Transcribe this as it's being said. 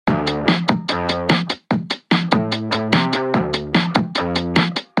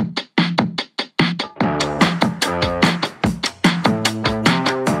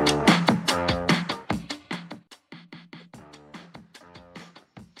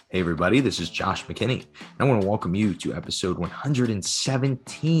Hey everybody, this is Josh McKinney. I want to welcome you to episode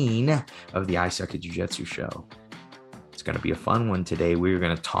 117 of the I Suck at Jiu-Jitsu show. It's going to be a fun one today. We're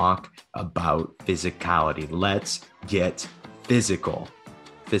going to talk about physicality. Let's get physical.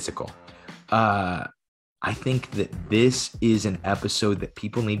 I think that this is an episode that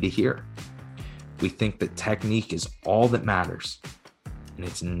people need to hear. We think that technique is all that matters, and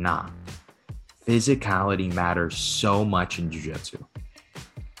it's not. Physicality matters so much in jiu-jitsu.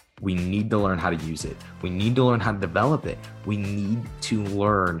 We need to learn how to use it. We need to learn how to develop it. We need to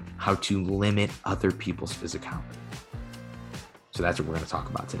learn how to limit other people's physicality. So that's what we're going to talk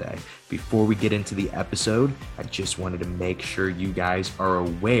about today. Before we get into the episode, I just wanted to make sure you guys are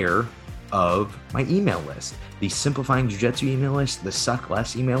aware of my email list. The Simplifying Jiu-Jitsu email list, the Suck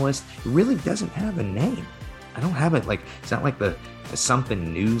Less email list, it really doesn't have a name. I don't have it it's not like the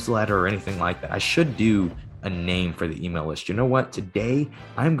something newsletter or anything like that. I should do a name for the email list. You know what? Today,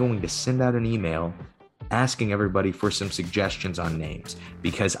 I'm going to send out an email asking everybody for some suggestions on names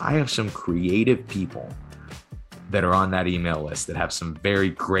because I have some creative people that are on that email list that have some very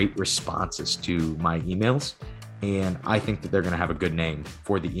great responses to my emails. And I think that they're going to have a good name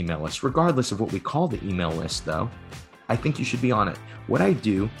for the email list. Regardless of what we call the email list, though, I think you should be on it. What I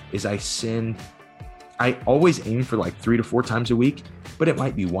do is I always aim for 3 to 4 times a week, but it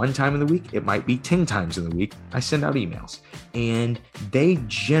might be 1 time in the week. It might be 10 times in the week. I send out emails and they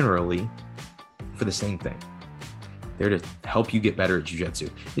generally for the same thing. They're to help you get better at jiu-jitsu.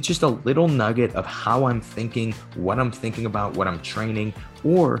 It's just a little nugget of how I'm thinking, what I'm thinking about, what I'm training,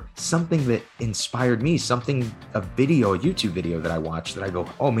 or something that inspired me, a YouTube video that I watched that I go,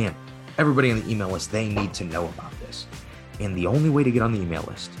 oh man, everybody on the email list, they need to know about this. And the only way to get on the email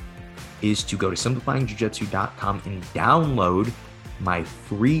list is to go to simplifyingjujitsu.com and download my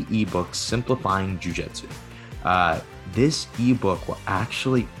free ebook, Simplifying Jiu-Jitsu. This ebook will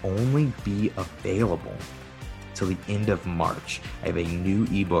actually only be available till the end of March. I have a new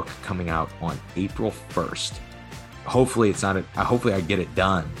ebook coming out on April 1st. Hopefully I get it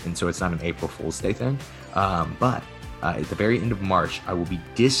done, and so it's not an April Fool's Day thing. But at the very end of March, I will be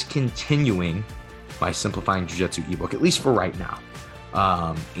discontinuing my Simplifying Jiu-Jitsu ebook, at least for right now.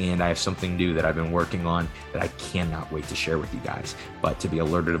 And I have something new that I've been working on that I cannot wait to share with you guys. But to be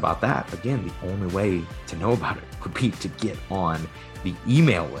alerted about that, again, the only way to know about it would be to get on the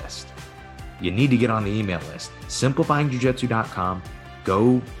email list. You need to get on the email list. Simplifyingjujitsu.com.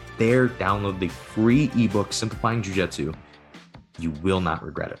 Go there, download the free ebook, Simplifying Jiu-Jitsu. You will not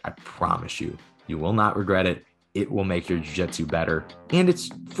regret it. I promise you. You will not regret it. It will make your jiu-jitsu better. And it's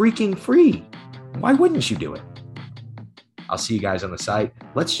freaking free. Why wouldn't you do it? I'll see you guys on the site.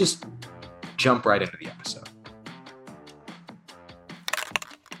 Let's just jump right into the episode.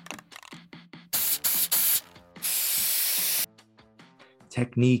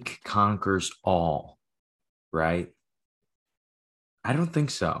 Technique conquers all, right? I don't think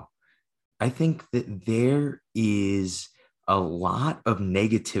so. I think that there is a lot of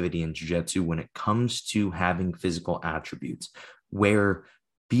negativity in jiu-jitsu when it comes to having physical attributes, where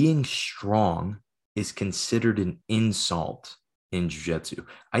being strong is considered an insult in jiu-jitsu.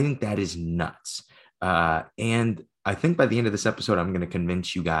 I think that is nuts. And I think by the end of this episode, I'm going to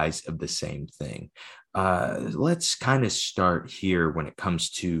convince you guys of the same thing. Let's kind of start here when it comes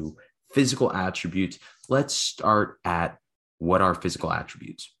to physical attributes. Let's start at what are physical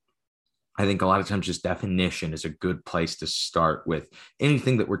attributes. I think a lot of times just definition is a good place to start with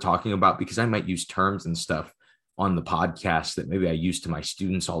anything that we're talking about, because I might use terms and stuff on the podcast that maybe I use to my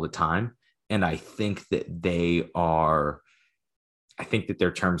students all the time. And I think that they're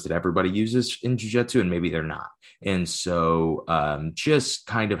terms that everybody uses in jiu-jitsu, and maybe they're not. And so just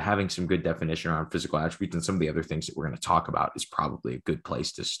kind of having some good definition around physical attributes and some of the other things that we're going to talk about is probably a good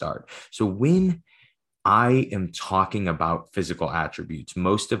place to start. So when I am talking about physical attributes,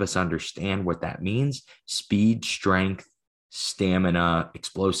 most of us understand what that means: speed, strength, stamina,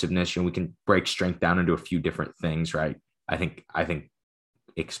 explosiveness. We can break strength down into a few different things, right? I think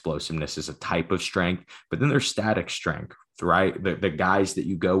explosiveness is a type of strength, but then there's static strength, right? The guys that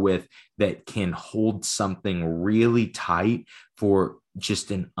you go with that can hold something really tight for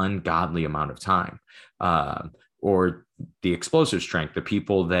just an ungodly amount of time, or the explosive strength, the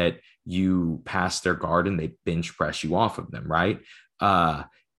people that you pass their guard and they bench press you off of them, right?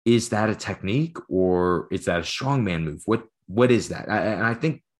 Is that a technique or is that a strongman move? What is that? And I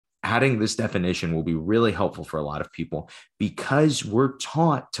think adding this definition will be really helpful for a lot of people, because we're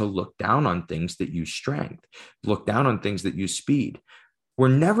taught to look down on things that use strength, look down on things that use speed. We're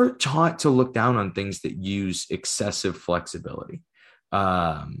never taught to look down on things that use excessive flexibility.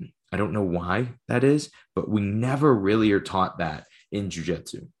 I don't know why that is, but we never really are taught that in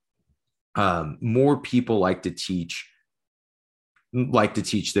jiu-jitsu. More people like to teach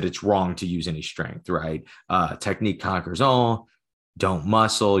that it's wrong to use any strength, right? Technique conquers all. Don't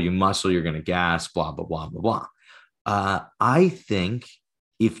muscle. You muscle, you're going to gas, blah, blah, blah, blah, blah. I think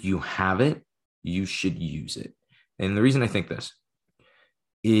if you have it, you should use it. And the reason I think this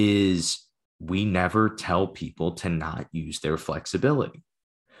is we never tell people to not use their flexibility.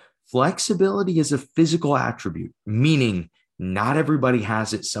 Flexibility is a physical attribute, meaning not everybody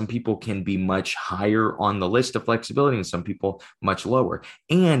has it. Some people can be much higher on the list of flexibility and some people much lower.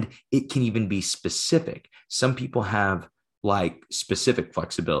 And it can even be specific. Some people have like specific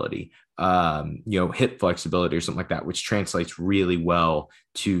flexibility, hip flexibility or something like that, which translates really well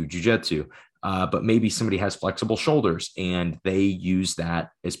to jiu-jitsu. But maybe somebody has flexible shoulders and they use that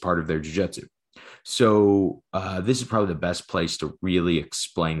as part of their jiu-jitsu. So this is probably the best place to really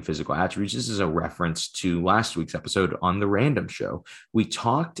explain physical attributes. This is a reference to last week's episode on the Random Show. We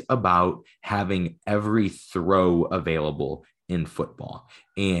talked about having every throw available in football.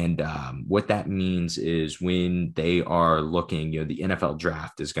 And what that means is when they are looking, the NFL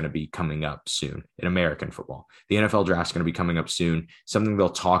draft is going to be coming up soon in American football. The NFL draft is going to be coming up soon. Something they'll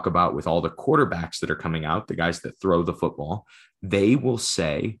talk about with all the quarterbacks that are coming out, the guys that throw the football. They will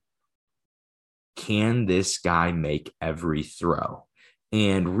say, can this guy make every throw?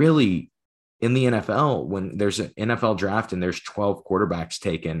 And really, in the NFL, when there's an NFL draft and there's 12 quarterbacks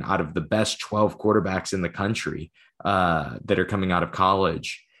taken out of the best 12 quarterbacks in the country that are coming out of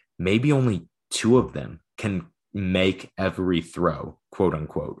college, maybe only 2 of them can make every throw, quote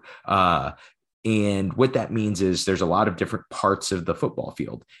unquote. And what that means is there's a lot of different parts of the football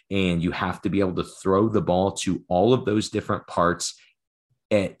field, and you have to be able to throw the ball to all of those different parts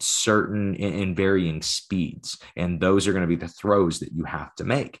at certain and varying speeds. And those are going to be the throws that you have to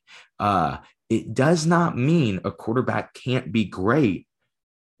make. It does not mean a quarterback can't be great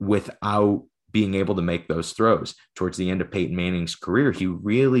without being able to make those throws. Towards the end of Peyton Manning's career, he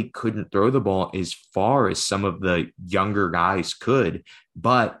really couldn't throw the ball as far as some of the younger guys could,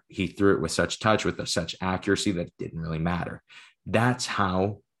 but he threw it with such touch, with such accuracy that it didn't really matter. That's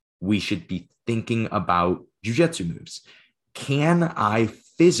how we should be thinking about jiu-jitsu moves. Can I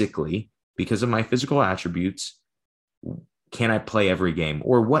physically, because of my physical attributes, can I play every game?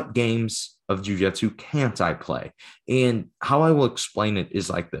 Or what games of jiu-jitsu can't I play? And how I will explain it is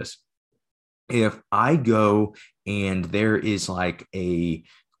like this. If I go and there is like a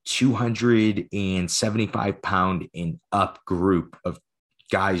 275 pound and up group of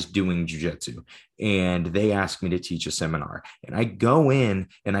guys doing jiu-jitsu, and they ask me to teach a seminar, and I go in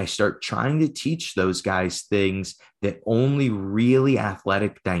and I start trying to teach those guys things that only really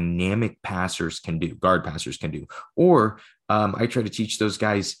athletic, dynamic passers can do, guard passers can do. Or I try to teach those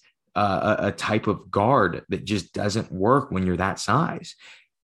guys a type of guard that just doesn't work when you're that size.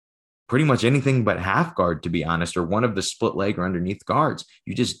 Pretty much anything but half guard, to be honest, or one of the split leg or underneath guards.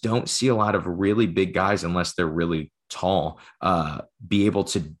 You just don't see a lot of really big guys unless they're really tall, be able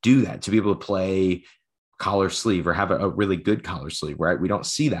to do that, to be able to play collar sleeve or have a really good collar sleeve, right? We don't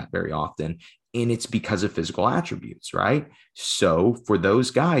see that very often. And it's because of physical attributes, right? So for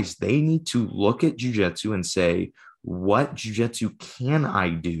those guys, they need to look at jiu-jitsu and say, what jiu-jitsu can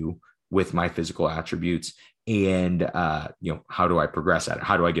I do with my physical attributes? And, how do I progress at it?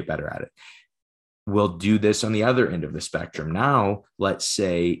 How do I get better at it? We'll do this on the other end of the spectrum. Now, let's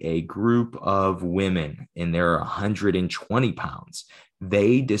say a group of women and they're 120 pounds.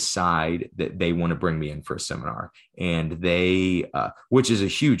 They decide that they want to bring me in for a seminar, and they, which is a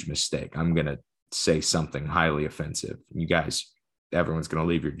huge mistake. I'm going to say something highly offensive. You guys, everyone's going to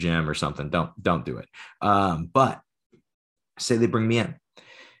leave your gym or something. Don't do it. But say they bring me in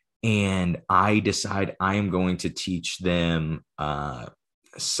and I decide I am going to teach them,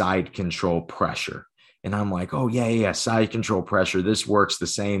 side control pressure. And I'm like, oh, yeah, side control pressure. This works the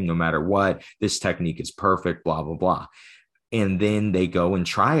same no matter what. This technique is perfect, blah, blah, blah. And then they go and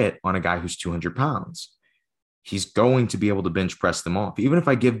try it on a guy who's 200 pounds. He's going to be able to bench press them off. Even if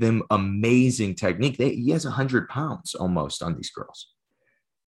I give them amazing technique, he has 100 pounds almost on these girls.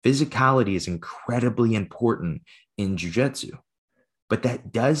 Physicality is incredibly important in jiu-jitsu. But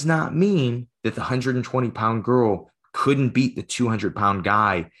that does not mean that the 120-pound girl couldn't beat the 200-pound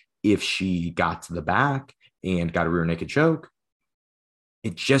guy if she got to the back and got a rear naked choke.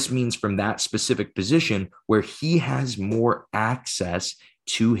 It just means from that specific position where he has more access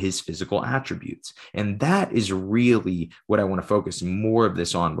to his physical attributes. And that is really what I want to focus more of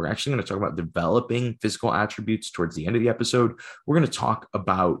this on. We're actually going to talk about developing physical attributes towards the end of the episode. We're going to talk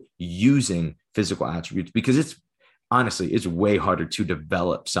about using physical attributes because it's way harder to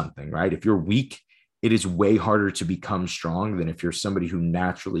develop something, right? If you're weak it is way harder to become strong than if you're somebody who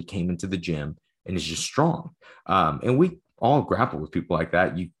naturally came into the gym and is just strong. And we all grapple with people like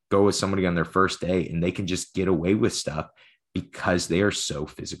that. You go with somebody on their first day and they can just get away with stuff because they are so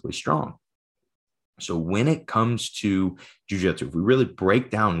physically strong. So when it comes to jiu-jitsu, if we really break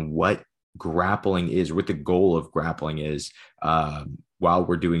down what grappling is, what the goal of grappling is, while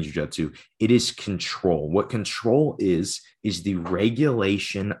we're doing jiu-jitsu, it is control. What control is the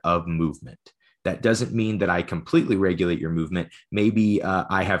regulation of movement. That doesn't mean that I completely regulate your movement. Maybe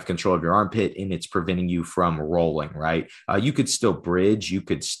I have control of your armpit and it's preventing you from rolling, right? You could still bridge. You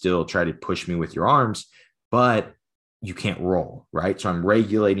could still try to push me with your arms, but you can't roll, right? So I'm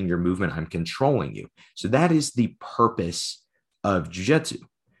regulating your movement. I'm controlling you. So that is the purpose of jiu-jitsu.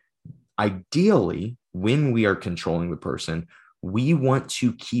 Ideally, when we are controlling the person, we want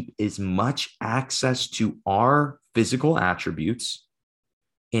to keep as much access to our physical attributes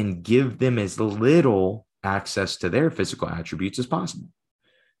and give them as little access to their physical attributes as possible.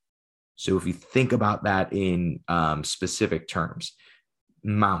 So if you think about that in specific terms,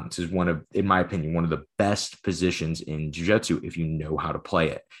 mount is one of, in my opinion, one of the best positions in jiu-jitsu if you know how to play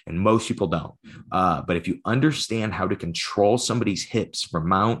it. And most people don't. But if you understand how to control somebody's hips from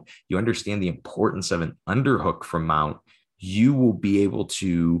mount, you understand the importance of an underhook from mount, you will be able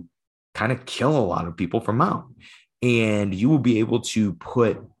to kind of kill a lot of people from mount. And you will be able to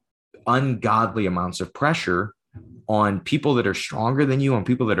put ungodly amounts of pressure on people that are stronger than you, on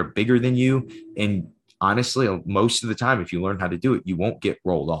people that are bigger than you. And honestly, most of the time, if you learn how to do it, you won't get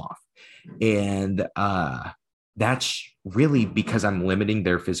rolled off. And that's really because I'm limiting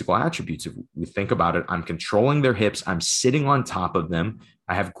their physical attributes. If we think about it, I'm controlling their hips. I'm sitting on top of them.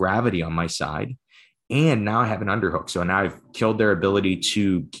 I have gravity on my side. And now I have an underhook. So now I've killed their ability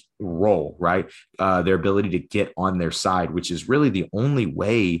to roll, right? Their ability to get on their side, which is really the only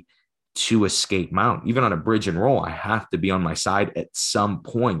way to escape mount. Even on a bridge and roll, I have to be on my side at some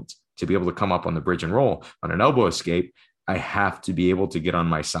point to be able to come up on the bridge and roll. On an elbow escape, I have to be able to get on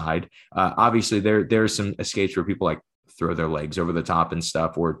my side. Obviously, there are some escapes where people like throw their legs over the top and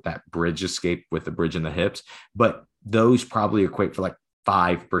stuff, or that bridge escape with the bridge in the hips. But those probably equate for like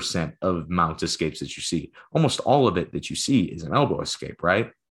 5% of mount escapes that you see. Almost all of it that you see is an elbow escape,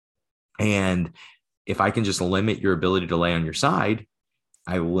 right? And if I can just limit your ability to lay on your side,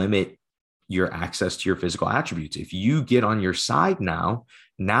 I limit your access to your physical attributes. If you get on your side now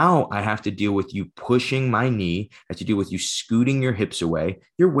I have to deal with you pushing my knee. I have to deal with you scooting your hips away.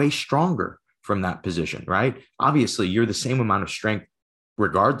 You're way stronger from that position, right? Obviously, you're the same amount of strength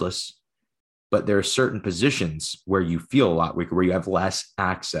regardless, but there are certain positions where you feel a lot weaker, where you have less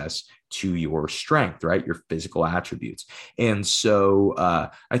access to your strength, right? Your physical attributes. And so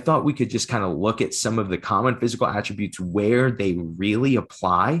I thought we could just kind of look at some of the common physical attributes, where they really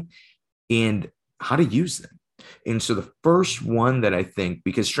apply and how to use them. And so the first one that I think,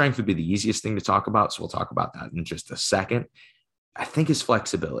 because strength would be the easiest thing to talk about, so we'll talk about that in just a second, I think is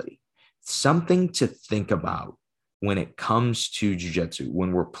flexibility. Something to think about when it comes to jiu-jitsu,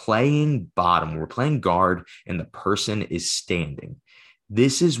 when we're playing bottom, when we're playing guard and the person is standing.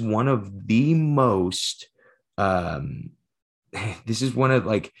 This is one of the most, this is one of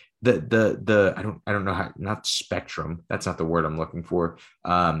like I don't know how, not spectrum. That's not the word I'm looking for.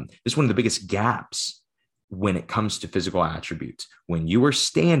 This is one of the biggest gaps when it comes to physical attributes. When you are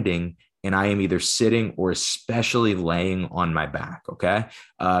standing and I am either sitting or especially laying on my back. Okay.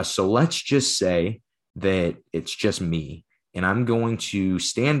 So let's just say that it's just me and I'm going to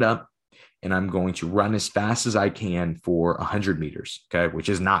stand up and I'm going to run as fast as I can for 100 meters. Okay. Which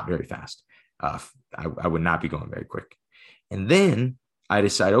is not very fast. I would not be going very quick. And then I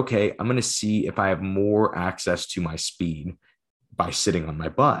decide, okay, I'm going to see if I have more access to my speed by sitting on my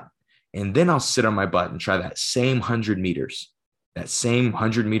butt. And then I'll sit on my butt and try that same 100 meters, that same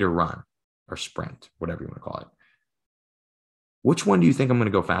 100-meter run or sprint, whatever you want to call it. Which one do you think I'm going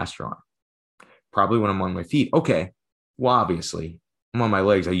to go faster on? Probably when I'm on my feet. Okay, well, obviously, I'm on my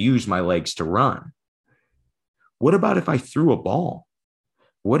legs. I use my legs to run. What about if I threw a ball?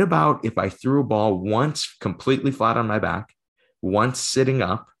 What about if I threw a ball once completely flat on my back, once sitting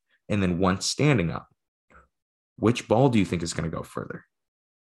up, and then once standing up? Which ball do you think is going to go further?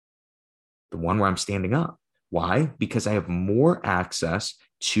 The one where I'm standing up. Why? Because I have more access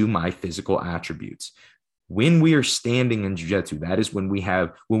to my physical attributes. When we are standing in jiu-jitsu, that is when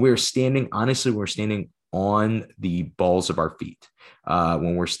we're standing, honestly, we're standing on the balls of our feet.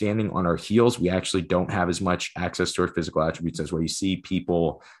 When we're standing on our heels, we actually don't have as much access to our physical attributes. That's why you see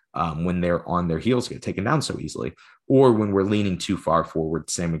people when they're on their heels get taken down so easily, or when we're leaning too far forward,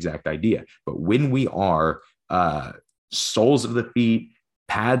 same exact idea. But when we are soles of the feet,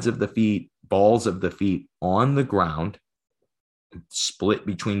 pads of the feet, balls of the feet on the ground, split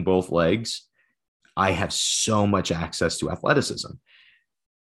between both legs, I have so much access to athleticism.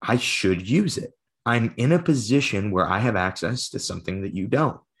 I should use it. I'm in a position where I have access to something that you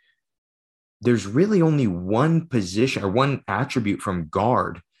don't. There's really only one position or one attribute from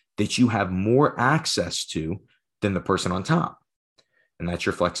guard that you have more access to than the person on top, and that's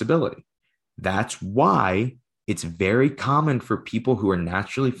your flexibility. That's why it's very common for people who are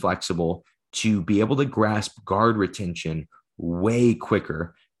naturally flexible to be able to grasp guard retention way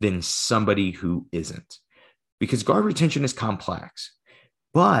quicker than somebody who isn't, because guard retention is complex.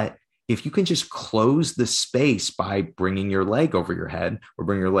 But if you can just close the space by bringing your leg over your head, or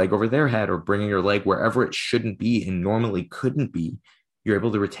bring your leg over their head, or bringing your leg wherever it shouldn't be and normally couldn't be, you're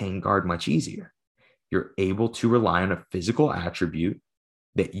able to retain guard much easier. You're able to rely on a physical attribute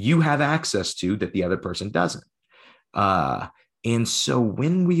that you have access to that the other person doesn't. And so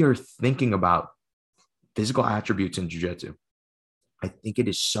when we are thinking about physical attributes in jiu-jitsu, I think it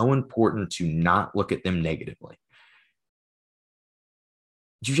is so important to not look at them negatively.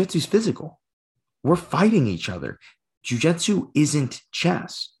 Jiu-jitsu is physical. We're fighting each other. Jiu-jitsu isn't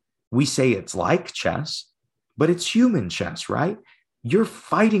chess. We say it's like chess, but it's human chess, right? You're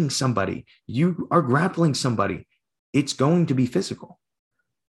fighting somebody. You are grappling somebody. It's going to be physical.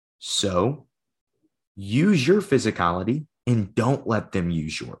 So use your physicality and don't let them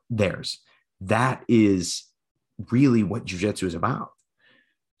use theirs. That is really what jiu-jitsu is about.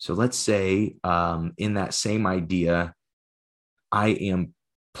 So let's say in that same idea, I am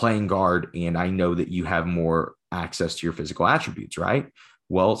playing guard and I know that you have more access to your physical attributes, right?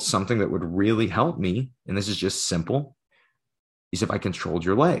 Well, something that would really help me, and this is just simple, is if I controlled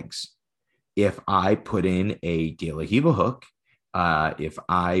your legs. If I put in a De La Riva hook, if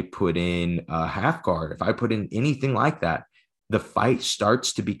I put in a half guard, if I put in anything like that, the fight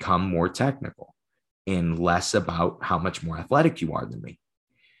starts to become more technical and less about how much more athletic you are than me.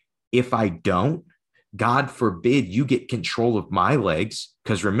 If I don't, God forbid you get control of my legs,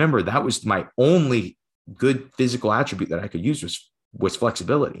 because remember, that was my only good physical attribute that I could use was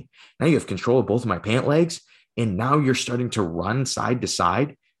flexibility. Now you have control of both of my pant legs, and now you're starting to run side to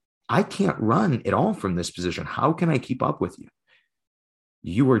side. I can't run at all from this position. How can I keep up with you?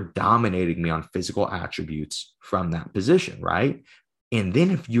 You are dominating me on physical attributes from that position, right? And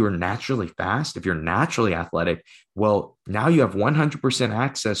then if you're naturally fast, if you're naturally athletic, well, now you have 100%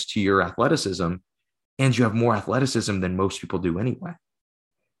 access to your athleticism, and you have more athleticism than most people do anyway.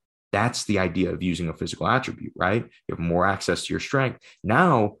 That's the idea of using a physical attribute, right? You have more access to your strength.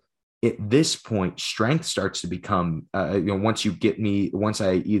 Now, at this point, strength starts to become, once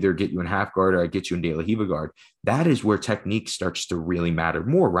I either get you in half guard or I get you in De La Riva guard, that is where technique starts to really matter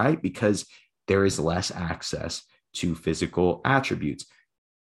more, right? Because there is less access to physical attributes.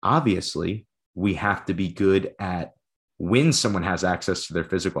 Obviously, we have to be good at, when someone has access to their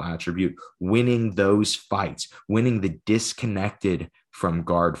physical attribute, winning those fights, winning the disconnected from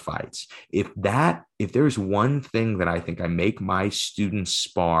guard fights. If there's one thing that I think I make my students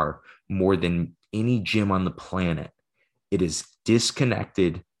spar more than any gym on the planet, it is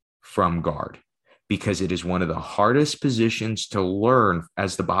disconnected from guard, because it is one of the hardest positions to learn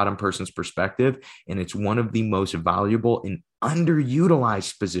as the bottom person's perspective. And it's one of the most valuable and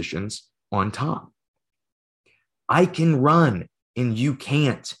underutilized positions on top. I can run and you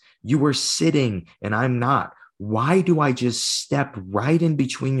can't. You are sitting and I'm not. Why do I just step right in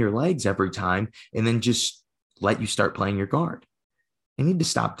between your legs every time and then just let you start playing your guard? I need to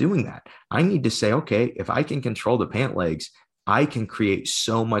stop doing that. I need to say, okay, if I can control the pant legs, I can create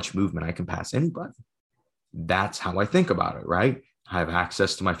so much movement. I can pass anybody. That's how I think about it, right? I have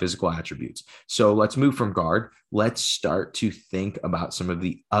access to my physical attributes. So let's move from guard. Let's start to think about some of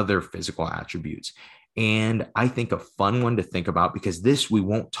the other physical attributes. And I think a fun one to think about, because this, we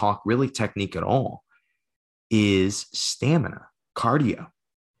won't talk really technique at all, is stamina, cardio.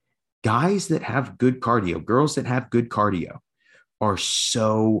 Guys that have good cardio, girls that have good cardio are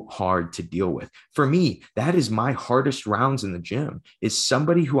so hard to deal with. For me, that is my hardest rounds in the gym, is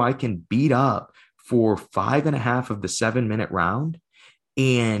somebody who I can beat up for 5.5 of the 7-minute round.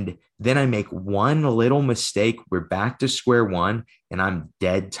 And then I make one little mistake. We're back to square one and I'm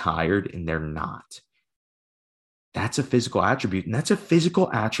dead tired and they're not. That's a physical attribute. And that's a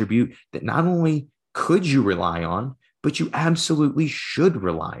physical attribute that not only could you rely on, but you absolutely should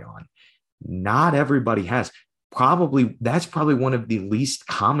rely on. Not everybody has. That's probably one of the least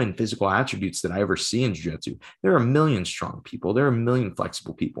common physical attributes that I ever see in jiu-jitsu. There are a million strong people. There are a million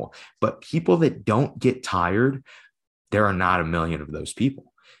flexible people, but people that don't get tired, there are not a million of those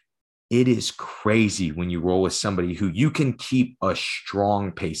people. It is crazy when you roll with somebody who you can keep a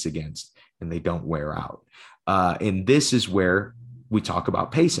strong pace against. and they don't wear out. And this is where we talk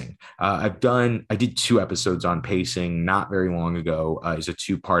about pacing. I did 2 episodes on pacing not very long ago. It's a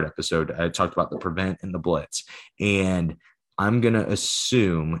 2-part episode. I talked about the prevent and the blitz. And I'm going to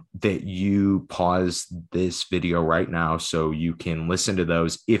assume that you pause this video right now so you can listen to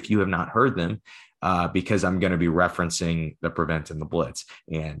those if you have not heard them, because I'm going to be referencing the prevent and the blitz.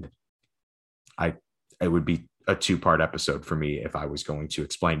 And it would be a 2-part episode for me if I was going to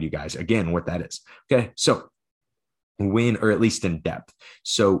explain to you guys again what that is. Okay. So or at least in depth.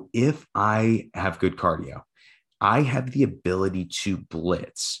 So if I have good cardio, I have the ability to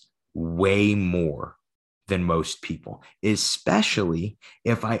blitz way more than most people, especially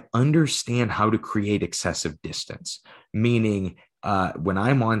if I understand how to create excessive distance, meaning when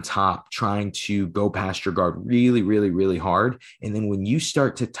I'm on top trying to go past your guard really, really, really hard. And then when you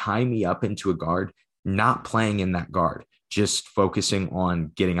start to tie me up into a guard, not playing in that guard, just focusing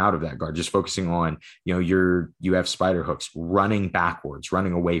on getting out of that guard, just focusing on, you have spider hooks, running backwards,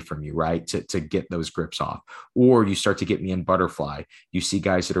 running away from you, right? To get those grips off. Or you start to get me in butterfly. You see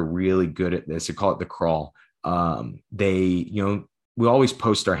guys that are really good at this. They call it the crawl. We always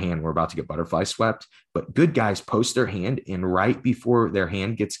post our hand. We're about to get butterfly swept, but good guys post their hand, and right before their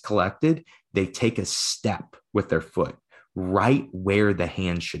hand gets collected, they take a step with their foot right where the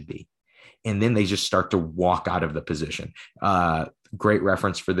hand should be. And then they just start to walk out of the position. Great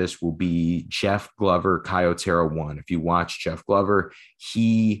reference for this will be Jeff Glover, Kyotera 1. If you watch Jeff Glover,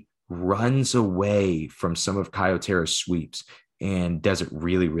 he runs away from some of Kyotera's sweeps and does it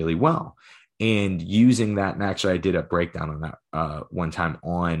really, really well. And using that, and actually I did a breakdown on that one time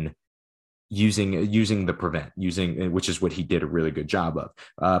on using the prevent, which is what he did a really good job of.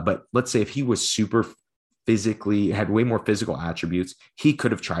 But let's say if he was super physically, had way more physical attributes, he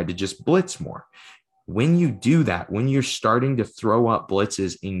could have tried to just blitz more. When you do that, when you're starting to throw up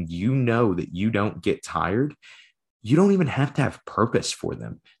blitzes and you know that you don't get tired, you don't even have to have purpose for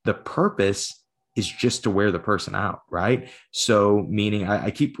them. The purpose is just to wear the person out, right? So meaning I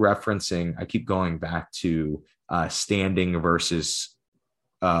keep going back to standing versus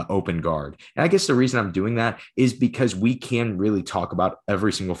open guard. And I guess the reason I'm doing that is because we can really talk about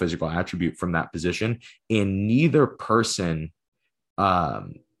every single physical attribute from that position, and neither person,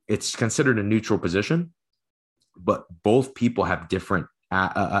 it's considered a neutral position, but both people have different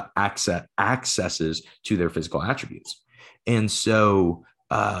accesses to their physical attributes. And so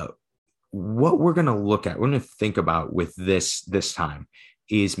what we're going to look at, we're going to think about with this time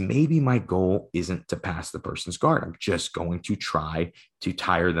is maybe my goal isn't to pass the person's guard. I'm just going to try to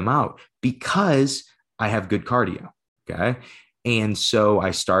tire them out because I have good cardio. Okay. And so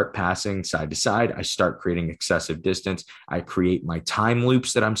I start passing side to side. I start creating excessive distance. I create my time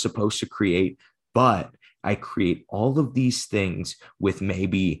loops that I'm supposed to create, but I create all of these things with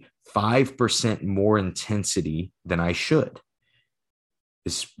maybe 5% more intensity than I should.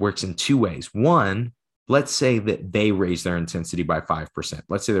 This works in 2 ways. One, let's say that they raise their intensity by 5%.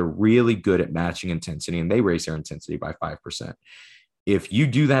 Let's say they're really good at matching intensity and they raise their intensity by 5%. If you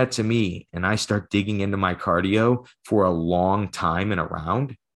do that to me and I start digging into my cardio for a long time in a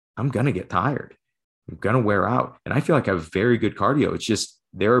round, I'm going to get tired. I'm going to wear out. And I feel like I have very good cardio. It's just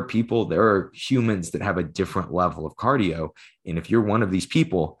there are humans that have a different level of cardio. And if you're one of these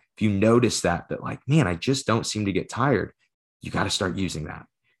people, if you notice that like, man, I just don't seem to get tired, you got to start using that.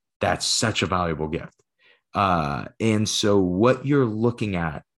 That's such a valuable gift. And so what you're looking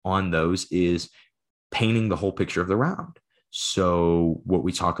at on those is painting the whole picture of the round. So what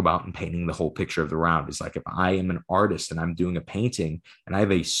we talk about in painting the whole picture of the round is like, if I am an artist and I'm doing a painting and I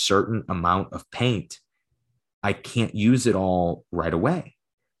have a certain amount of paint, I can't use it all right away.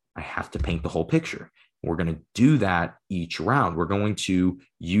 I have to paint the whole picture. We're going to do that each round. We're going to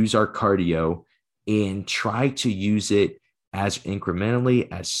use our cardio and try to use it as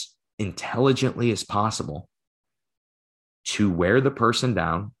incrementally, as intelligently as possible to wear the person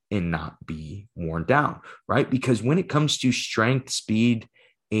down and not be worn down, right? Because when it comes to strength, speed,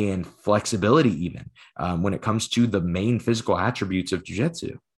 and flexibility, even when it comes to the main physical attributes of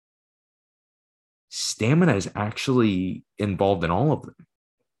jiu-jitsu, stamina is actually involved in all of them.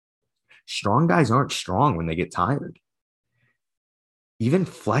 Strong guys aren't strong when they get tired. Even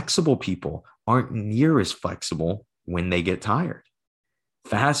flexible people aren't near as flexible when they get tired.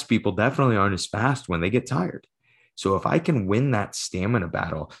 Fast people definitely aren't as fast when they get tired. So if I can win that stamina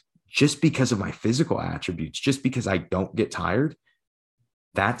battle just because of my physical attributes, just because I don't get tired,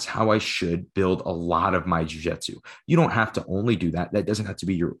 that's how I should build a lot of my jiu-jitsu. You don't have to only do that. That doesn't have to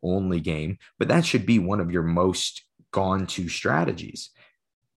be your only game, but that should be one of your most gone to strategies.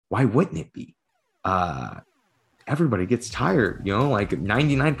 Why wouldn't it be? everybody gets tired, like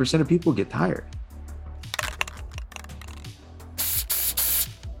 99% of people get tired.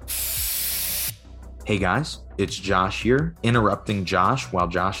 Hey guys, it's Josh here, interrupting Josh while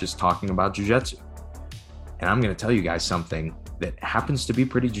Josh is talking about jiu-jitsu. And I'm going to tell you guys something that happens to be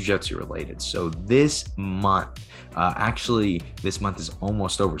pretty jiu-jitsu related. So this month, this month is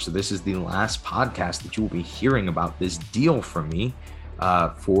almost over. So this is the last podcast that you will be hearing about this deal from me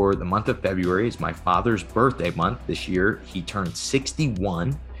for the month of February. It's my father's birthday month this year. He turned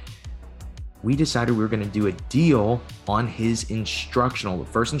 61. We decided we were going to do a deal on his instructional, the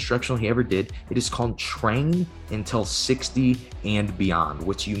first instructional he ever did. It is called Train Until 60 and Beyond.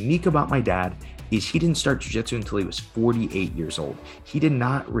 What's unique about my dad is he didn't start jiu-jitsu until he was 48 years old. He did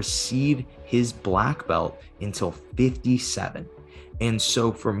not receive his black belt until 57. And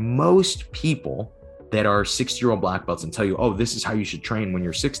so for most people that are 60-year-old black belts and tell you, oh, this is how you should train when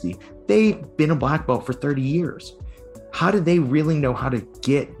you're 60, they've been a black belt for 30 years. How do they really know how to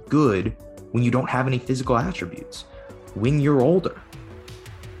get good when you don't have any physical attributes when you're older?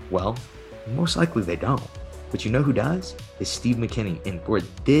 Well, most likely they don't. But you know who does? Is Steve McKinney. And for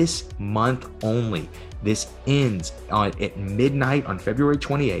this month only, this ends at midnight on February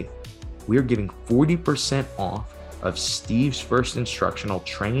 28th. We are giving 40% off of Steve's first instructional,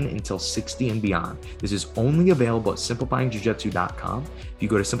 Train Until 60 and Beyond. This is only available at simplifyingjujitsu.com. If you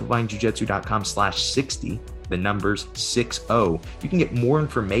go to simplifyingjujitsu.com/60, the numbers 60, you can get more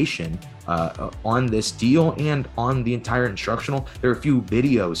information on this deal and on the entire instructional. There are a few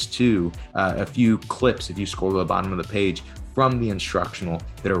videos too, a few clips if you scroll to the bottom of the page from the instructional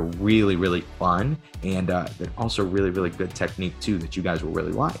that are really, really fun and that also really, really good technique too that you guys will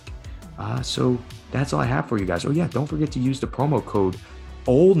really like. So that's all I have for you guys. Oh yeah, don't forget to use the promo code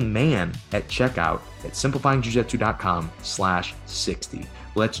OLDMAN at checkout at simplifyingjujitsu.com/60.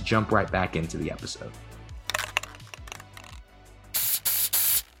 Let's jump right back into the episode.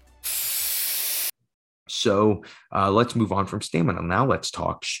 So let's move on from stamina. Now let's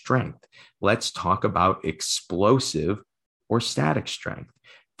talk strength. Let's talk about explosive or static strength.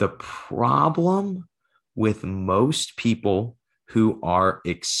 The problem with most people who are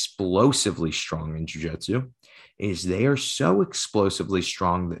explosively strong in jiu-jitsu is they are so explosively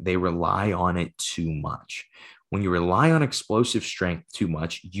strong that they rely on it too much. When you rely on explosive strength too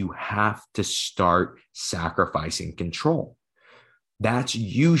much, you have to start sacrificing control. That's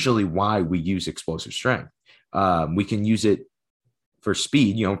usually why we use explosive strength. We can use it for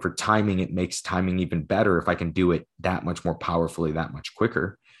speed, for timing. It makes timing even better if I can do it that much more powerfully, that much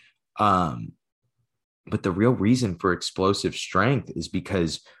quicker. But the real reason for explosive strength is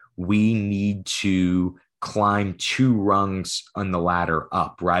because we need to climb 2 rungs on the ladder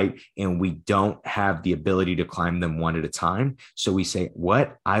up, right? And we don't have the ability to climb them one at a time. So we say,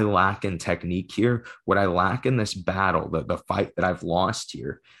 what I lack in technique here, what I lack in this battle, the fight that I've lost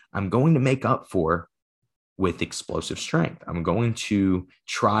here, I'm going to make up for with explosive strength. I'm going to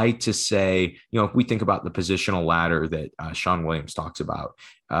try to say, if we think about the positional ladder that Sean Williams talks about,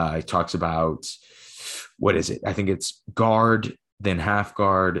 he talks about, what is it? I think it's guard, then half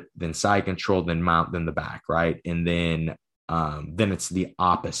guard, then side control, then mount, then the back, right? And then it's the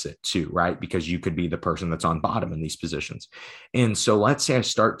opposite too, right? Because you could be the person that's on bottom in these positions. And so let's say I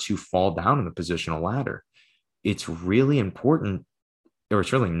start to fall down in the positional ladder. It's really important, or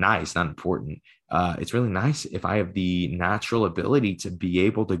it's really nice, not important. It's really nice if I have the natural ability to be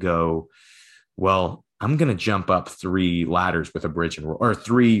able to go, well, I'm going to jump up 3 ladders with a bridge and roll, or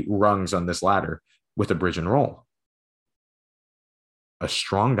 3 rungs on this ladder with a bridge and roll. A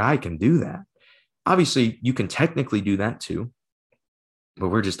strong guy can do that. Obviously, you can technically do that too, but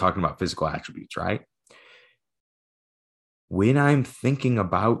we're just talking about physical attributes, right? When I'm thinking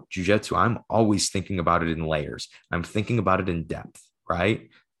about jiu-jitsu, I'm always thinking about it in layers. I'm thinking about it in depth, right?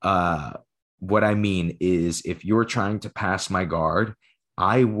 What I mean is if you're trying to pass my guard,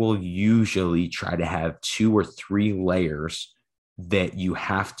 I will usually try to have 2 or 3 layers that you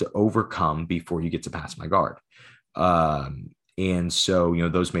have to overcome before you get to pass my guard. And so,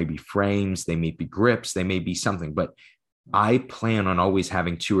 those may be frames, they may be grips, they may be something, but I plan on always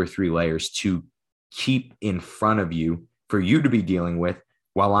having 2 or 3 layers to keep in front of you for you to be dealing with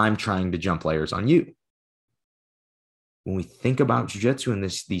while I'm trying to jump layers on you. When we think about jiu-jitsu in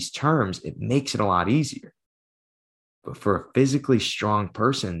these terms, it makes it a lot easier. But for a physically strong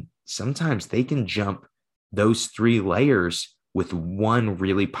person, sometimes they can jump those 3 layers with one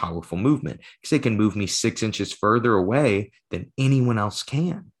really powerful movement because they can move me 6 inches further away than anyone else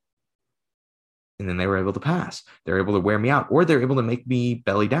can. And then they were able to pass. They're able to wear me out, or they're able to make me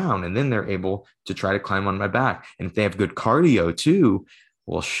belly down. And then they're able to try to climb on my back. And if they have good cardio too,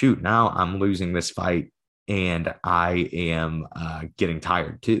 well, shoot, now I'm losing this fight and I am getting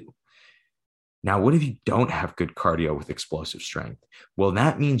tired too. Now, what if you don't have good cardio with explosive strength? Well,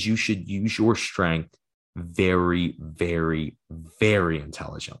 that means you should use your strength very, very, very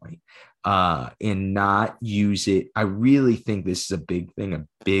intelligently, and not use it. I really think this is a big thing, a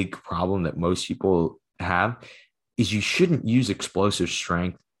big problem that most people have is you shouldn't use explosive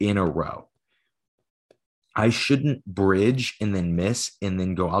strength in a row. I shouldn't bridge and then miss and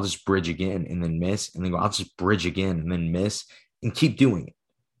then go, I'll just bridge again and then miss and then go, I'll just bridge again and then miss and keep doing it.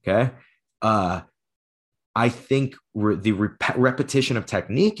 Okay. I think repetition of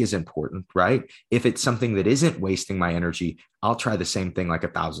technique is important, right? If it's something that isn't wasting my energy, I'll try the same thing like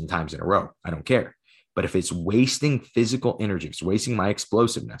 1,000 times in a row. I don't care. But if it's wasting physical energy, it's wasting my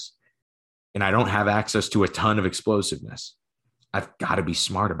explosiveness, and I don't have access to a ton of explosiveness, I've got to be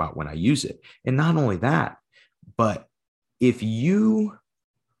smart about when I use it. And not only that, but if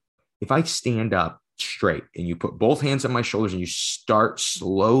I stand up straight and you put both hands on my shoulders and you start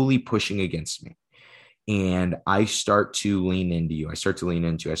slowly pushing against me, and I start to lean into you, I start to lean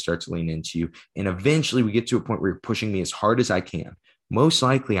into you, and eventually we get to a point where you're pushing me as hard as I can, most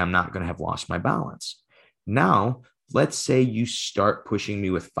likely I'm not going to have lost my balance. Now, let's say you start pushing me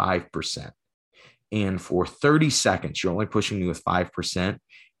with 5%. And for 30 seconds, you're only pushing me with 5%.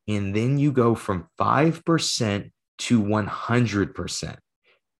 And then you go from 5% to 100%.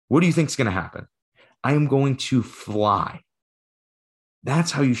 What do you think is going to happen? I am going to fly.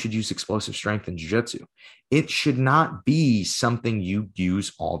 That's how you should use explosive strength in jiu-jitsu. It should not be something you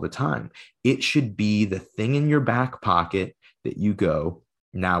use all the time. It should be the thing in your back pocket that you go,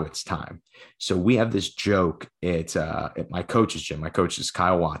 now it's time. So we have this joke at my coach's gym. My coach is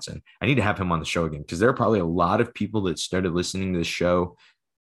Kyle Watson. I need to have him on the show again because there are probably a lot of people that started listening to the show.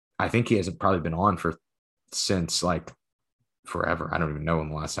 I think he hasn't probably been on since like forever. I don't even know when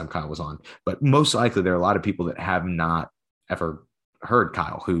the last time Kyle was on, but most likely there are a lot of people that have not ever heard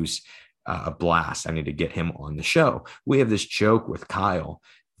Kyle, who's a blast. I need to get him on the show. We have this joke with Kyle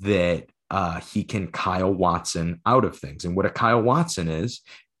that he can Kyle Watson out of things. And what a Kyle Watson is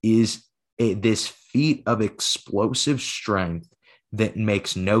this feat of explosive strength that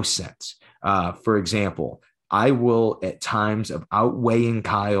makes no sense. For example, I will at times of outweighing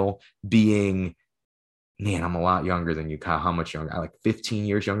Kyle being, man, I'm a lot younger than you, Kyle. How much younger? I like 14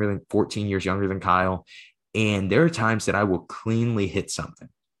 years younger than Kyle. And there are times that I will cleanly hit something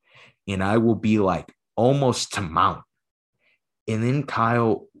and I will be like almost to mount. And then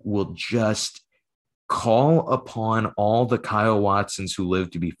Kyle will just call upon all the Kyle Watsons who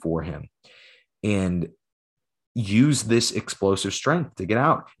lived before him and use this explosive strength to get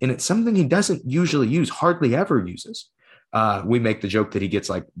out. And it's something he doesn't usually use, hardly ever uses. We make the joke that he gets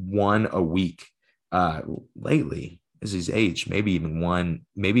like one a week lately as he's aged, maybe even like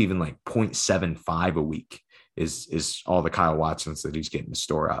 0.75 a week is all the Kyle Watsons that he's getting to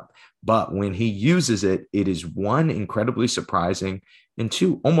store up. But when he uses it, it is one, incredibly surprising, and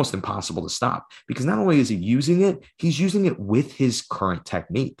two, almost impossible to stop, because not only is he using it, he's using it with his current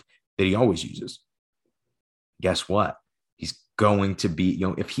technique that he always uses. Guess what? He's going to be,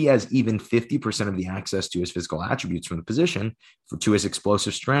 if he has even 50% of the access to his physical attributes from the position to his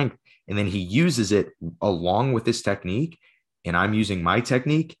explosive strength, and then he uses it along with his technique, and I'm using my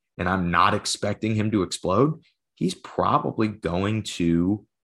technique, and I'm not expecting him to explode, he's probably going to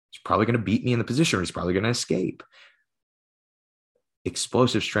beat me in the position, or he's probably going to escape.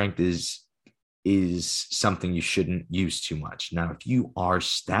 Explosive strength is something you shouldn't use too much. Now, if you are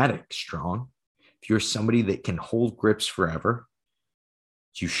static strong, if you're somebody that can hold grips forever,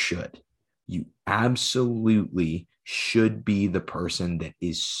 you absolutely should be the person that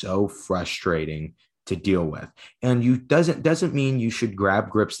is so frustrating to deal with. And doesn't mean you should grab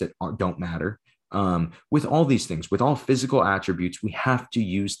grips that don't matter. With all these things, with all physical attributes, we have to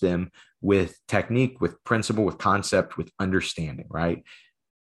use them with technique, with principle, with concept, with understanding, right?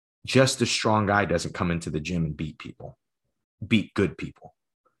 Just a strong guy doesn't come into the gym and beat good people,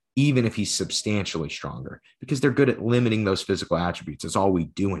 even if he's substantially stronger, because they're good at limiting those physical attributes. That's all we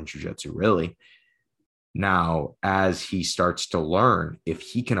do in jiu-jitsu, really. Now, as he starts to learn, if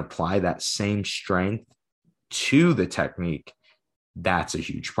he can apply that same strength to the technique, that's a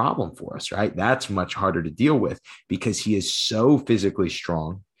huge problem for us, right? That's much harder to deal with because he is so physically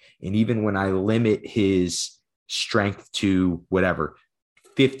strong. And even when I limit his strength to whatever,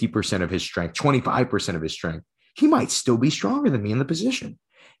 50% of his strength, 25% of his strength, he might still be stronger than me in the position.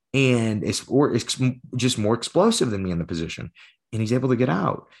 And it's just more explosive than me in the position. And he's able to get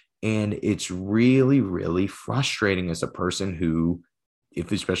out. And it's really, really frustrating as a person who,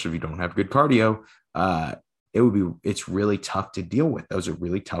 especially if you don't have good cardio, it's really tough to deal with. Those are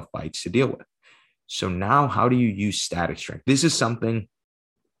really tough fights to deal with. So now how do you use static strength? This is something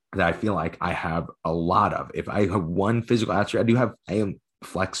that I feel like I have a lot of. If I have one physical attribute, I am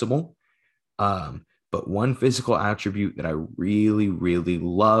flexible. But one physical attribute that I really, really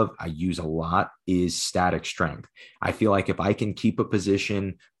love, I use a lot, is static strength. I feel like if I can keep a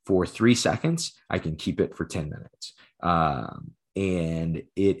position for 3 seconds, I can keep it for 10 minutes. And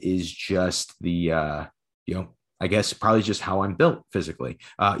it is just I guess probably just how I'm built physically.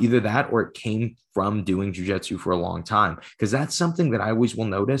 Either that or it came from doing jujitsu for a long time, because that's something that I always will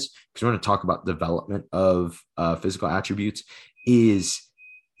notice, because we're going to talk about development of physical attributes, is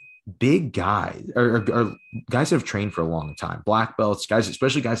big guys or guys that have trained for a long time, black belts, guys,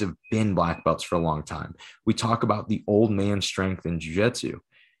 especially guys that have been black belts for a long time. We talk about the old man strength in jiu-jitsu.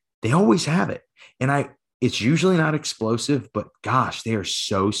 They always have it. And it's usually not explosive, but gosh, they are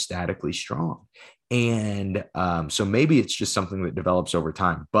so statically strong. And so maybe it's just something that develops over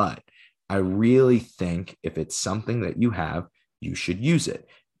time, but I really think if it's something that you have, you should use it.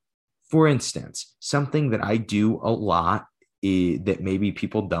 For instance, something that I do a lot that maybe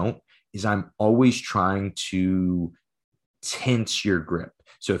people don't is I'm always trying to tense your grip.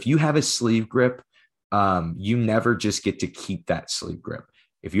 So if you have a sleeve grip, you never just get to keep that sleeve grip.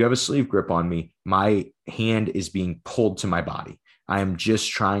 If you have a sleeve grip on me, my hand is being pulled to my body. I am just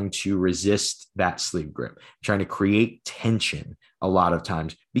trying to resist that sleeve grip, trying to create tension a lot of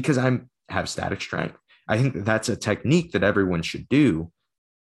times because I have static strength. I think that's a technique that everyone should do.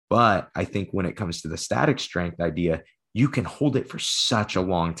 But I think when it comes to the static strength idea, you can hold it for such a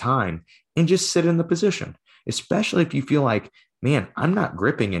long time and just sit in the position, especially if you feel like, man, I'm not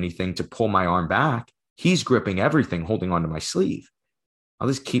gripping anything to pull my arm back. He's gripping everything, holding onto my sleeve. I'll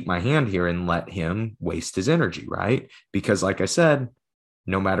just keep my hand here and let him waste his energy, right? Because like I said,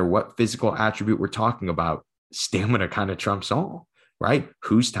 no matter what physical attribute we're talking about, stamina kind of trumps all, right?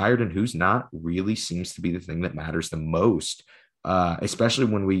 Who's tired and who's not really seems to be the thing that matters the most, especially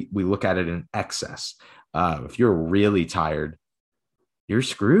when we look at it in excess. If you're really tired, you're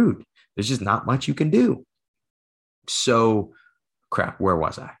screwed. There's just not much you can do. So, crap, where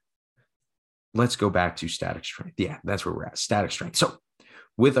was I? Let's go back to static strength. Yeah, that's where we're at, static strength. So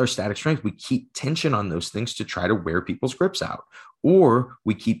with our static strength, we keep tension on those things to try to wear people's grips out, or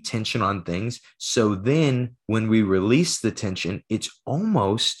we keep tension on things. So then when we release the tension, it's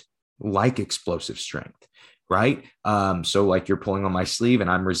almost like explosive strength, right? So like you're pulling on my sleeve and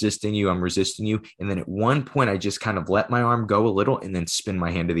I'm resisting you. And then at one point, I just kind of let my arm go a little and then spin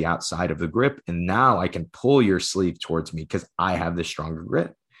my hand to the outside of the grip. And now I can pull your sleeve towards me because I have the stronger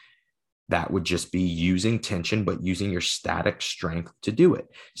grip. That would just be using tension, but using your static strength to do it.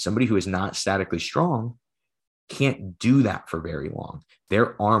 Somebody who is not statically strong can't do that for very long.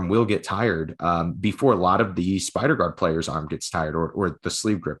 Their arm will get tired before a lot of the spider guard players' arm gets tired, or the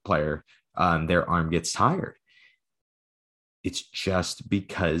sleeve grip player, their arm gets tired. It's just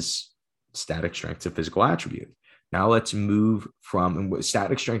because static strength is a physical attribute. Now let's move from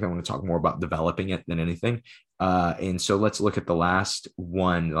static strength. I want to talk more about developing it than anything. And so let's look at the last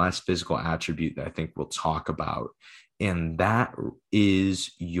physical attribute that I think we'll talk about. And that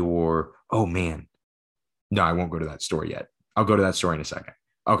is oh man, no, I won't go to that story yet. I'll go to that story in a second.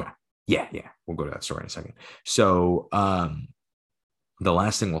 Okay. Yeah. We'll go to that story in a second. So the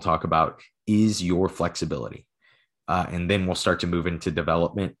last thing we'll talk about is your flexibility. And then we'll start to move into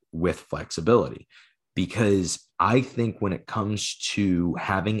development with flexibility, because I think when it comes to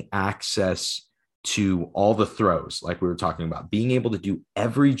having access to all the throws, like we were talking about, being able to do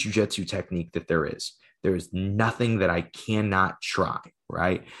every jiu-jitsu technique that there is nothing that I cannot try,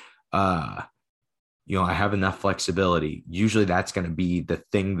 right? I have enough flexibility. Usually that's going to be the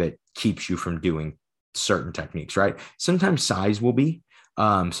thing that keeps you from doing certain techniques, right? Sometimes size will be,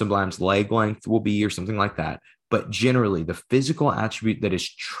 sometimes leg length will be, or something like that. But generally, the physical attribute that is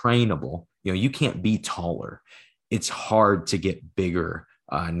trainable, you can't be taller. It's hard to get bigger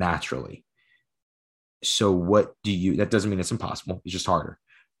naturally. So that doesn't mean it's impossible. It's just harder.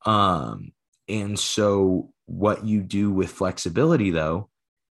 And so what you do with flexibility, though,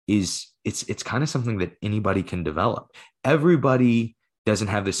 is it's kind of something that anybody can develop. Everybody doesn't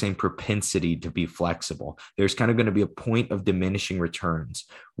have the same propensity to be flexible. There's kind of going to be a point of diminishing returns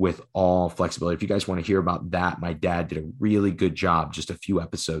with all flexibility. If you guys want to hear about that, my dad did a really good job just a few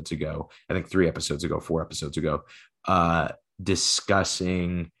episodes ago, I think 4 episodes ago,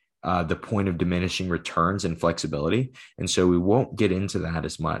 discussing the point of diminishing returns and flexibility. And so we won't get into that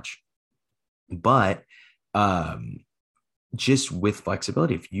as much. But just with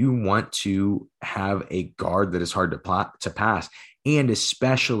flexibility, if you want to have a guard that is hard to pass, and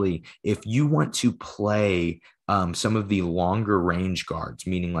especially if you want to play some of the longer range guards,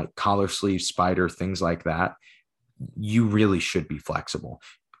 meaning like collar sleeve, spider, things like that, you really should be flexible.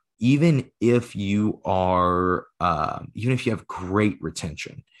 Even if you have great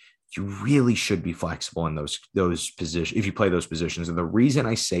retention, you really should be flexible in those positions if you play those positions. And the reason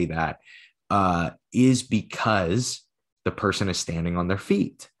I say that is because the person is standing on their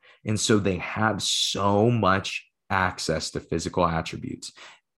feet. And so they have so much access to physical attributes.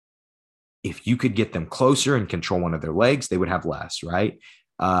 If you could get them closer and control one of their legs, they would have less, right?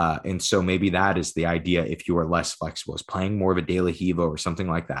 And so maybe that is the idea if you are less flexible, is playing more of a De La Riva or something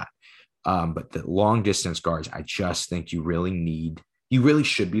like that. But the long distance guards, I just think you really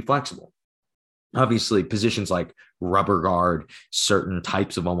should be flexible. Obviously, positions like rubber guard, certain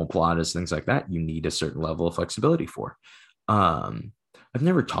types of omoplatas, things like that, you need a certain level of flexibility for. I've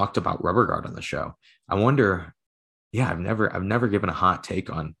never talked about rubber guard on the show. I wonder, I've never given a hot take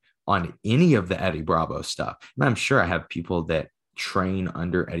on any of the Eddie Bravo stuff. And I'm sure I have people that train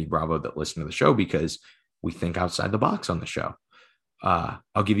under Eddie Bravo that listen to the show because we think outside the box on the show.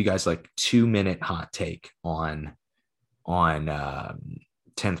 I'll give you guys like 2-minute hot take on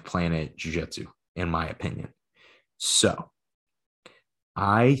 10th Planet Jiu-Jitsu, in my opinion. So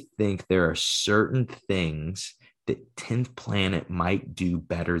I think there are certain things that 10th Planet might do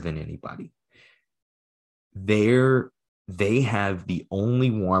better than anybody. They have the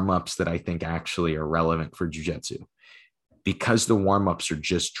only warm-ups that I think actually are relevant for jiu-jitsu, because the warm-ups are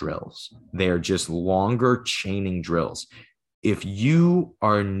just drills. They are just longer chaining drills. If you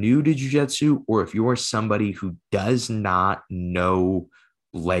are new to jiu-jitsu, or if you are somebody who does not know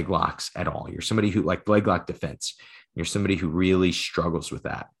leg locks at all, you're somebody who like leg lock defense, you're somebody who really struggles with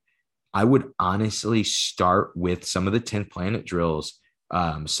that, I would honestly start with some of the 10th Planet drills.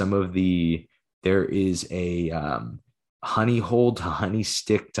 There is a honey hold to honey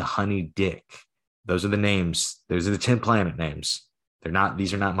stick to honey dick. Those are the names. Those are the 10th Planet names.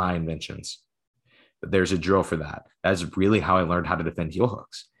 These are not my inventions, but there's a drill for that. That's really how I learned how to defend heel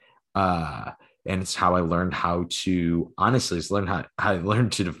hooks. And it's how I learned how to, honestly, how I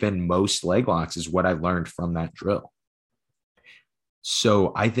learned to defend most leg locks is what I learned from that drill.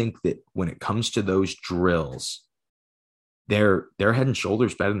 So I think that when it comes to those drills, they're head and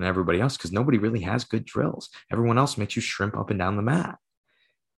shoulders better than everybody else, because nobody really has good drills. Everyone else makes you shrimp up and down the mat,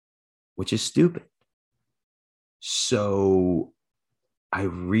 which is stupid. So I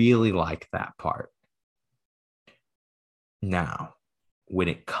really like that part. Now, when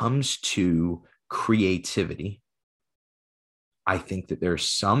it comes to creativity, I think that there's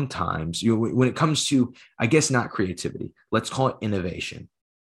sometimes, when it comes to, I guess not creativity, let's call it innovation,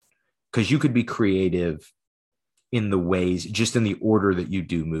 because you could be creative in the ways, just in the order that you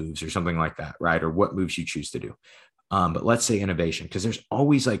do moves or something like that, right? Or what moves you choose to do. But let's say innovation, because there's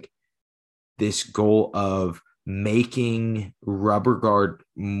always like this goal of making rubber guard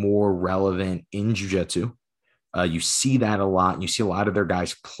more relevant in jiu-jitsu. You see that a lot. You see a lot of their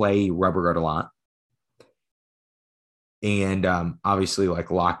guys play rubber guard a lot. And obviously like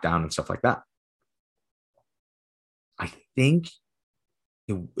lockdown and stuff like that. I think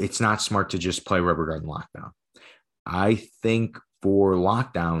it's not smart to just play rubber guard and lockdown. I think for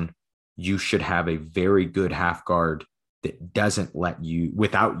lockdown, you should have a very good half guard that doesn't let you,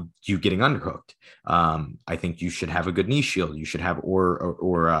 without you getting underhooked. I think you should have a good knee shield. You should have,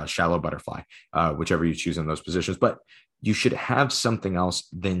 or shallow butterfly, whichever you choose in those positions. But you should have something else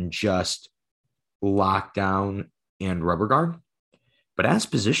than just lockdown and rubber guard. But as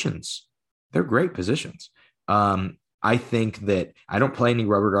positions, they're great positions. I think that I don't play any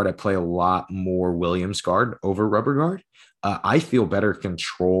rubber guard. I play a lot more Williams guard over rubber guard. I feel better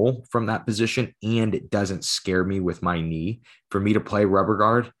control from that position, and it doesn't scare me with my knee. For me to play rubber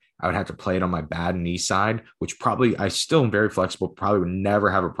guard, I would have to play it on my bad knee side, which probably I still am very flexible, probably would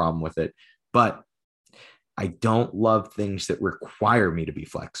never have a problem with it. But I don't love things that require me to be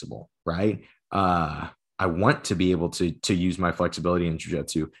flexible, right? I want to be able to use my flexibility in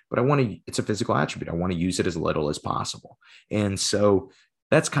jiu-jitsu, but it's a physical attribute. I want to use it as little as possible. And so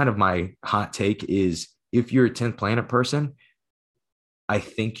that's kind of my hot take is, if you're a 10th Planet person, I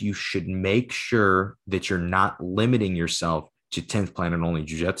think you should make sure that you're not limiting yourself to 10th Planet only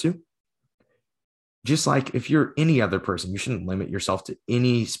jiu-jitsu. Just like if you're any other person, you shouldn't limit yourself to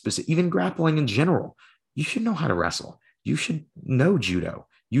any specific, even grappling in general. You should know how to wrestle. You should know judo.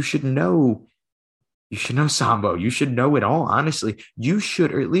 You should know Sambo. You should know it all. Honestly, you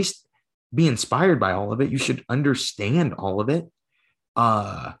should, or at least be inspired by all of it. You should understand all of it.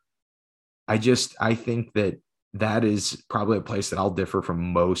 I think that is probably a place that I'll differ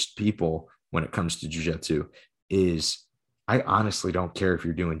from most people when it comes to jiu-jitsu. Is I honestly don't care if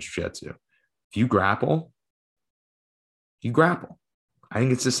you're doing jiu-jitsu. If you grapple, You grapple. I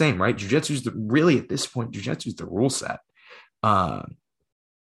think it's the same, right? Jiu-jitsu's really at this point, jiu-jitsu's the rule set.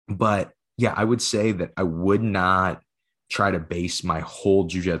 But yeah, I would say that I would not try to base my whole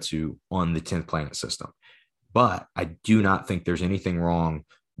jiu-jitsu on the 10th planet system. But I do not think there's anything wrong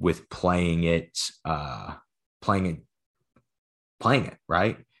with playing it, right?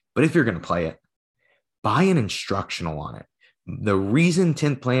 But if you're going to play it, buy an instructional on it. The reason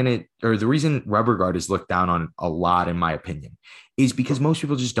 10th planet, or the reason rubber guard is looked down on a lot, in my opinion, is because most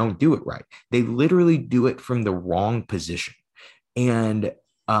people just don't do it right. They literally do it from the wrong position. And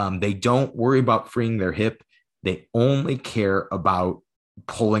they don't worry about freeing their hip. They only care about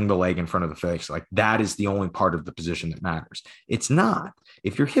pulling the leg in front of the face. Like that is the only part of the position that matters. It's not.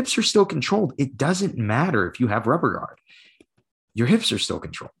 If your hips are still controlled, it doesn't matter if you have rubber guard. Your hips are still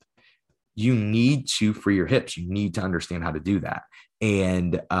controlled. You need to free your hips. You need to understand how to do that.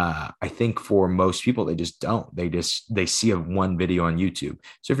 And I think for most people, they just don't. They see one video on YouTube.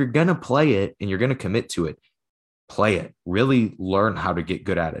 So if you're going to play it and you're going to commit to it, play it. Really learn how to get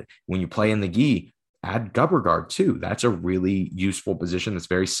good at it. When you play in the gi, add rubber guard too. That's a really useful position that's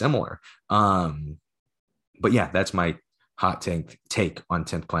very similar. But yeah, that's my hot take on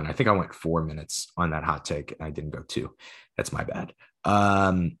 10th planet. I think I went 4 minutes on that hot take and I didn't go 2. That's my bad.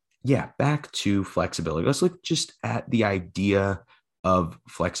 Yeah, back to flexibility. Let's look just at the idea of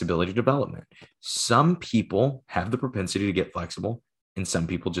flexibility development. Some people have the propensity to get flexible and some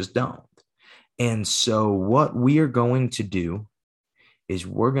people just don't. And so what we are going to do is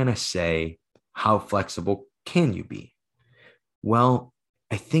we're going to say, how flexible can you be? Well,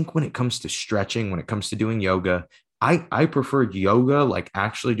 I think when it comes to stretching, when it comes to doing yoga, I prefer yoga, like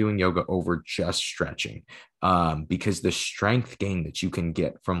actually doing yoga over just stretching, because the strength gain that you can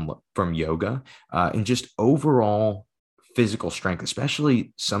get from yoga and just overall physical strength,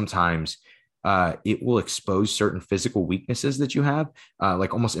 especially sometimes it will expose certain physical weaknesses that you have,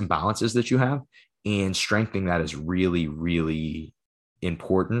 like almost imbalances that you have, and strengthening that is really, really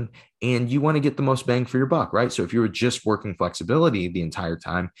important. And you want to get the most bang for your buck, right? So if you were just working flexibility the entire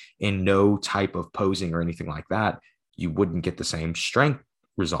time and no type of posing or anything like that, you wouldn't get the same strength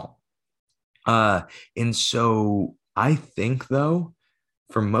result. And so I think though,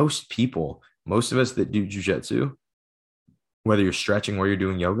 for most people, most of us that do jujitsu, whether you're stretching or you're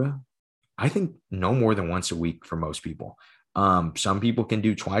doing yoga, I think no more than once a week for most people. Some people can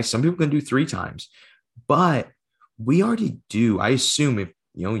do twice, some people can do 3 times, but we already do. I assume if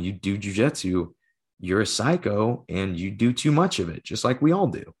you do jujitsu, you're a psycho and you do too much of it, just like we all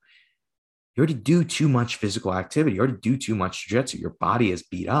do. You already do too much physical activity. You already do too much jujitsu. Your body is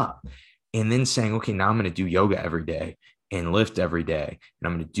beat up. And then saying, okay, now I'm going to do yoga every day and lift every day. And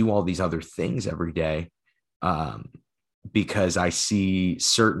I'm going to do all these other things every day because I see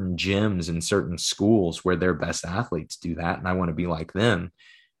certain gyms and certain schools where their best athletes do that. And I want to be like them.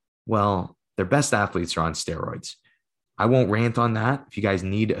 Well, their best athletes are on steroids. I won't rant on that. If you guys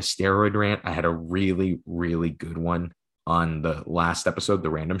need a steroid rant, I had a really, really good one on the last episode, the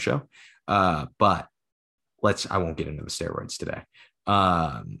random show. But I won't get into the steroids today.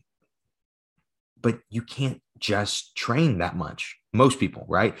 But you can't just train that much. Most people,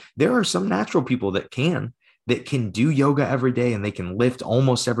 right? There are some natural people that can do yoga every day and they can lift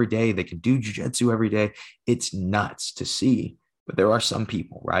almost every day. They can do jiu-jitsu every day. It's nuts to see, but there are some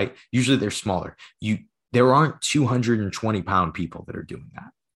people, right? Usually they're smaller. There aren't 220-pound people that are doing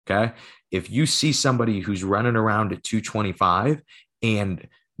that. Okay. If you see somebody who's running around at 225 and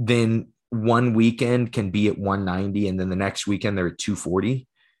then one weekend can be at 190 and then the next weekend they're at 240,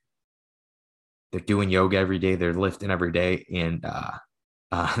 they're doing yoga every day, they're lifting every day, and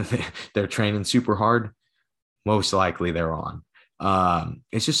they're training super hard, most likely they're on.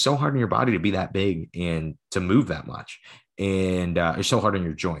 It's just so hard on your body to be that big and to move that much. And it's so hard on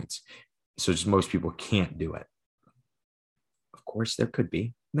your joints. So just most people can't do it. Of course, there could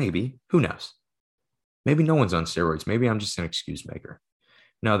be, maybe, who knows? Maybe no one's on steroids. Maybe I'm just an excuse maker.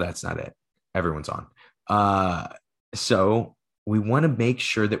 No, that's not it. Everyone's on. So we want to make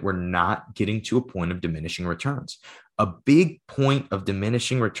sure that we're not getting to a point of diminishing returns. A big point of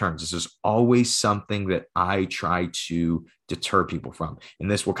diminishing returns, this is always something that I try to deter people from,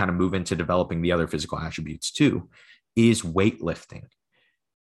 and this will kind of move into developing the other physical attributes too, is weightlifting.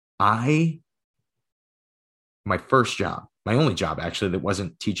 My first job, my only job actually, that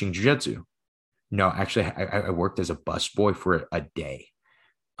wasn't teaching jiu-jitsu. No, actually, I worked as a busboy for a day.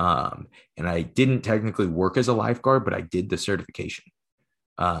 And I didn't technically work as a lifeguard, but I did the certification.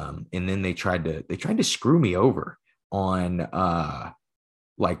 And then they tried to screw me over on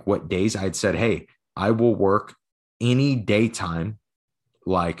like what days I had said, hey, I will work any daytime,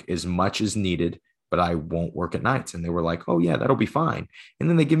 like as much as needed, but I won't work at nights. And they were like, oh yeah, that'll be fine. And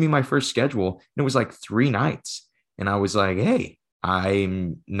then they give me my first schedule and it was like 3 nights. And I was like, hey,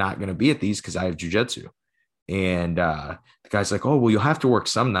 I'm not going to be at these because I have jujitsu. And the guy's like, oh, well, you'll have to work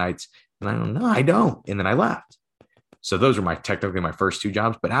some nights. And I don't know, I don't. And then I left. So those were technically my first 2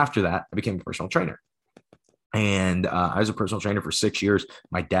 jobs. But after that, I became a personal trainer. And I was a personal trainer for 6 years.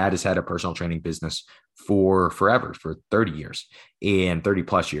 My dad has had a personal training business for forever, for 30 years and 30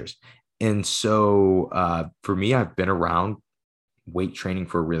 plus years. And so for me, I've been around weight training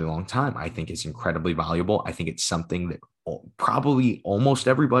for a really long time. I think it's incredibly valuable. I think it's something that probably almost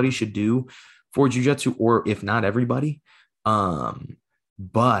everybody should do for jiu-jitsu, or if not everybody.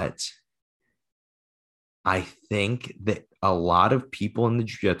 But I think that a lot of people in the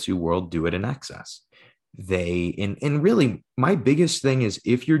jiu-jitsu world do it in excess. And really my biggest thing is,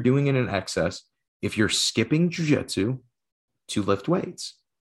 if you're doing it in excess, if you're skipping jiu-jitsu to lift weights,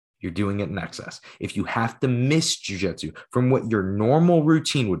 you're doing it in excess. If you have to miss jiu-jitsu from what your normal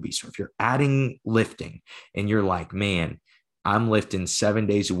routine would be, so if you're adding lifting and you're like, man, I'm lifting 7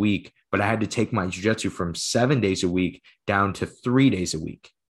 days a week, but I had to take my jiu-jitsu from 7 days a week down to 3 days a week,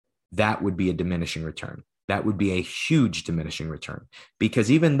 that would be a diminishing return. That would be a huge diminishing return,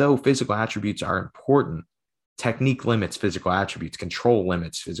 because even though physical attributes are important, technique limits physical attributes, control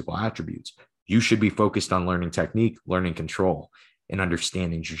limits physical attributes. You should be focused on learning technique, learning control, and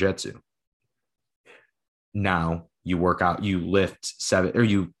understanding jiu-jitsu. Now you work out, you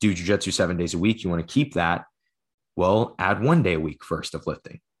you do jiu-jitsu 7 days a week. You want to keep that. Well, add 1 day a week first of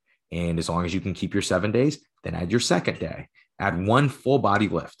lifting. And as long as you can keep your 7 days, then add your second day, add 1 full body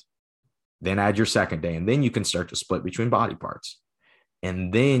lift. Then add your second day, and then you can start to split between body parts.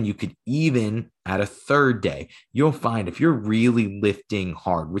 And then you could even add a third day. You'll find if you're really lifting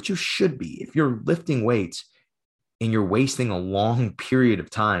hard, which you should be, if you're lifting weights and you're wasting a long period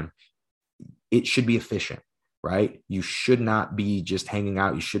of time, it should be efficient, right? You should not be just hanging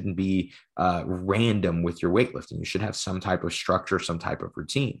out. You shouldn't be random with your weightlifting. You should have some type of structure, some type of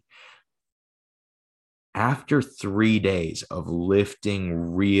routine. After 3 days of lifting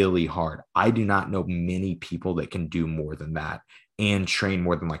really hard, I do not know many people that can do more than that and train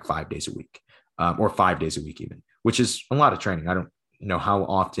more than like 5 days a week, or 5 days a week even, which is a lot of training. I don't know how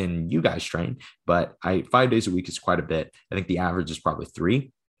often you guys train, but 5 days a week is quite a bit. I think the average is probably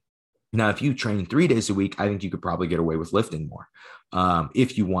 3. Now, if you train 3 days a week, I think you could probably get away with lifting more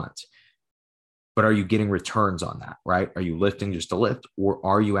if you want. But are you getting returns on that, right? Are you lifting just to lift, or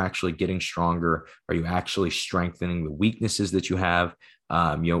are you actually getting stronger? Are you actually strengthening the weaknesses that you have?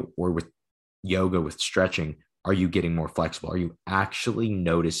 Or with yoga, with stretching, are you getting more flexible? Are you actually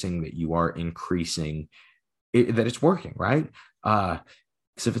noticing that you are increasing, that it's working, right? Because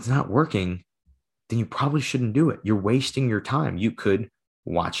if it's not working, then you probably shouldn't do it. You're wasting your time. You could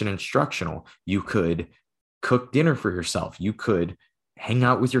watch an instructional. You could cook dinner for yourself. You could hang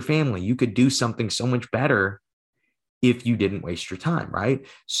out with your family. You could do something so much better if you didn't waste your time, right?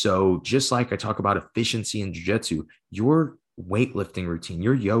 So just like I talk about efficiency in jiu-jitsu, your weightlifting routine,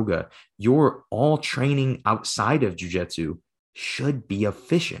 your yoga, your all training outside of jiu-jitsu should be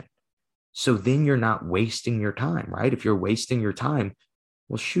efficient. So then you're not wasting your time, right? If you're wasting your time,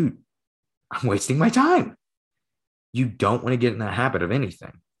 well, shoot, I'm wasting my time. You don't want to get in the habit of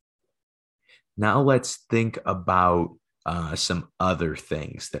anything. Now let's think about some other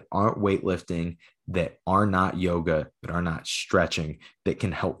things that aren't weightlifting, that are not yoga, that are not stretching, that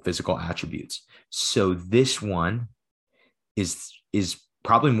can help physical attributes. So this one is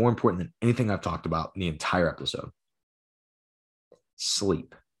probably more important than anything I've talked about in the entire episode.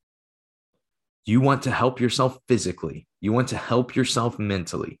 Sleep. You want to help yourself physically. You want to help yourself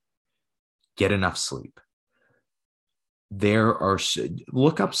mentally. Get enough sleep.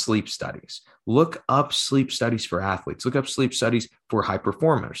 Look up sleep studies. Look up sleep studies for athletes. Look up sleep studies for high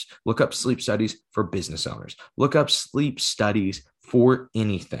performers. Look up sleep studies for business owners. Look up sleep studies for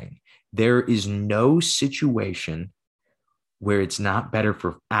anything. There is no situation where it's not better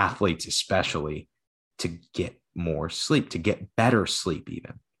for athletes, especially, to get more sleep, to get better sleep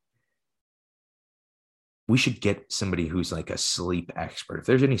even. We should get somebody who's like a sleep expert. If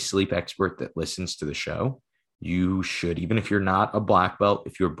there's any sleep expert that listens to the show, you should, even if you're not a black belt,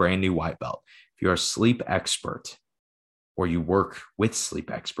 if you're a brand new white belt, if you're a sleep expert, or you work with sleep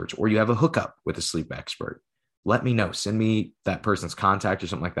experts, or you have a hookup with a sleep expert, let me know. Send me that person's contact or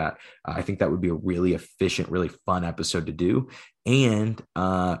something like that. I think that would be a really efficient, really fun episode to do. And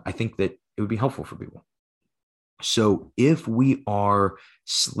I think that it would be helpful for people. So if we are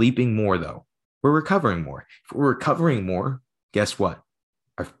sleeping more, though, we're recovering more. If we're recovering more, guess what?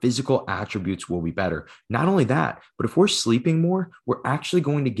 our physical attributes will be better. Not only that, but if we're sleeping more, we're actually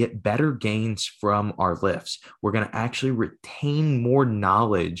going to get better gains from our lifts. We're going to actually retain more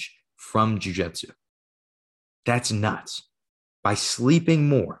knowledge from jiu-jitsu. That's nuts. By sleeping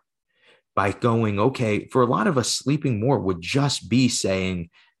more, by going, okay, for a lot of us, sleeping more would just be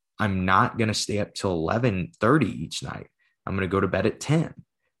saying, I'm not going to stay up till 11:30 each night. I'm going to go to bed at 10.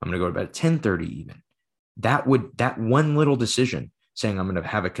 I'm going to go to bed at 10:30 even. That one little decision, saying I'm going to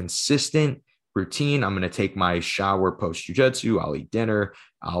have a consistent routine. I'm going to take my shower post jiu-jitsu. I'll eat dinner.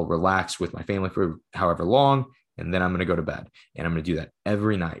 I'll relax with my family for however long. And then I'm going to go to bed. And I'm going to do that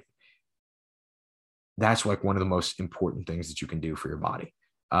every night. That's like one of the most important things that you can do for your body.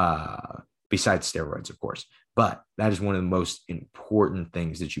 Besides steroids, of course. But that is one of the most important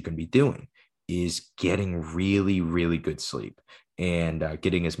things that you can be doing, is getting really, really good sleep and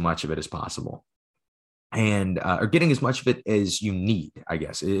getting as much of it as possible. And or getting as much of it as you need, I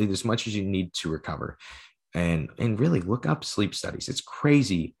guess, as much as you need to recover. And really look up sleep studies. It's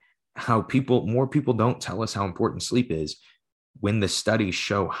crazy how more people don't tell us how important sleep is when the studies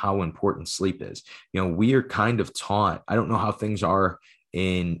show how important sleep is. We are kind of taught, I don't know how things are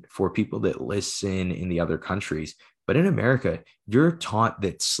for people that listen in the other countries, but in America, you're taught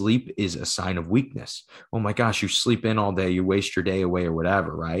that sleep is a sign of weakness. Oh my gosh, you sleep in all day, you waste your day away or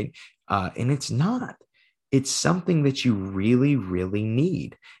whatever, right? And it's not. It's something that you really, really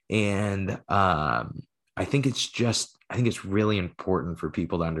need. And I think it's really important for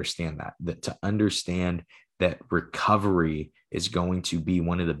people to understand that recovery is going to be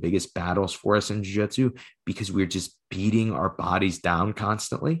one of the biggest battles for us in jiu-jitsu, because we're just beating our bodies down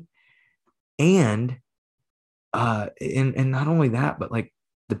constantly. And not only that, but like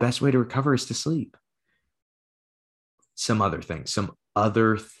the best way to recover is to sleep. Some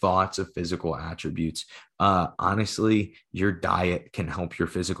other thoughts of physical attributes. Honestly, your diet can help your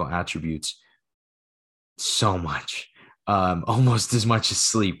physical attributes so much. Almost as much as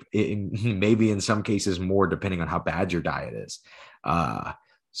sleep, maybe in some cases more, depending on how bad your diet is.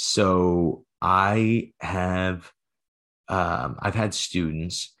 So I've had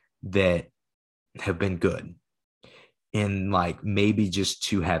students that have been good, and like maybe just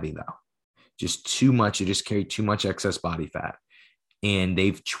too heavy though, just too much. They just carry too much excess body fat, and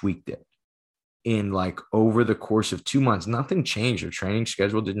they've tweaked it. And like over the course of 2 months, nothing changed. Their training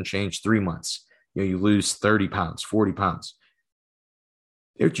schedule didn't change. 3 months. You lose 30 pounds, 40 pounds.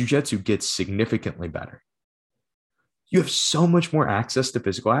 Their jiu-jitsu gets significantly better. You have so much more access to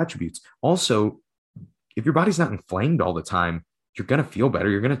physical attributes. Also, if your body's not inflamed all the time, you're going to feel better.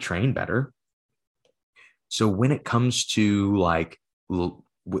 You're going to train better. So when it comes to like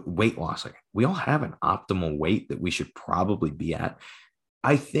weight loss, like we all have an optimal weight that we should probably be at.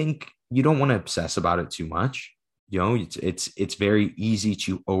 I think you don't want to obsess about it too much. It's very easy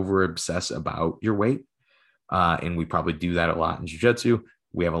to over obsess about your weight. And we probably do that a lot in jiu-jitsu.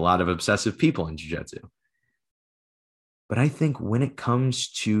 We have a lot of obsessive people in jiu-jitsu. But I think when it comes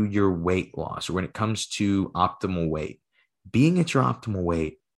to your weight loss, or when it comes to optimal weight, being at your optimal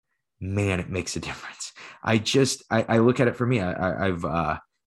weight, man, it makes a difference. I look at it for me. I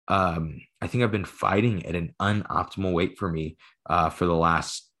think I've been fighting at an unoptimal weight for me for the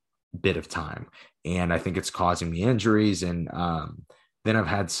last bit of time. And I think it's causing me injuries. And then I've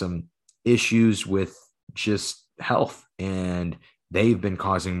had some issues with just health, and they've been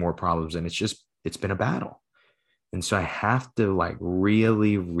causing more problems. And it's been a battle. And so I have to like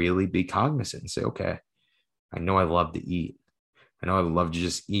really, really be cognizant and say, okay, I know I love to eat. I know I love to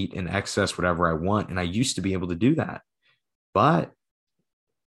just eat in excess whatever I want. And I used to be able to do that, but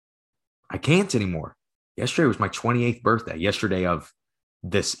I can't anymore. Yesterday was my 28th birthday, yesterday of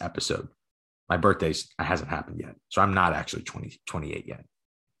this episode. My birthday hasn't happened yet. So I'm not actually 28 yet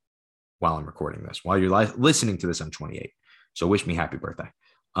while I'm recording this. While you're listening to this, I'm 28. So wish me happy birthday.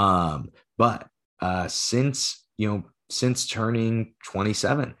 But since turning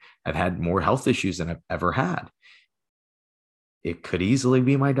 27, I've had more health issues than I've ever had. It could easily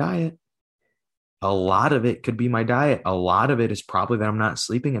be my diet. A lot of it could be my diet. A lot of it is probably that I'm not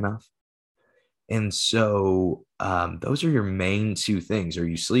sleeping enough. And so those are your main two things. Are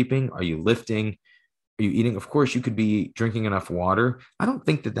you sleeping? Are you lifting? Are you eating? Of course, you could be drinking enough water. I don't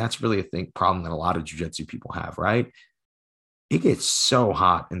think that that's really a problem that a lot of jiu-jitsu people have, right? It gets so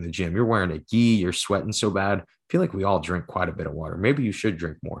hot in the gym. You're wearing a gi, you're sweating so bad. I feel like we all drink quite a bit of water. Maybe you should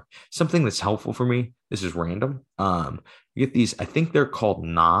drink more. Something that's helpful for me, this is random. You get these, I think they're called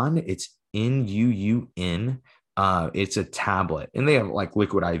NUN. It's NUUN. It's a tablet, and they have like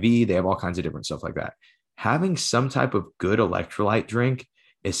liquid IV. They have all kinds of different stuff like that. Having some type of good electrolyte drink,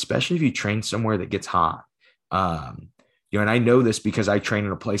 especially if you train somewhere that gets hot, And I know this because I train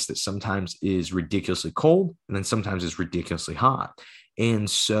in a place that sometimes is ridiculously cold and then sometimes is ridiculously hot. And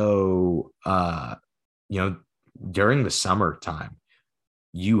so, during the summertime,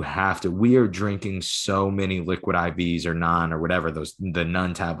 we are drinking so many liquid IVs or non or whatever, the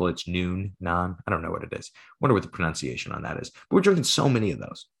Nun tablets, non, I don't know what it is. I wonder what the pronunciation on that is, but we're drinking so many of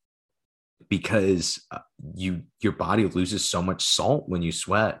those because your body loses so much salt when you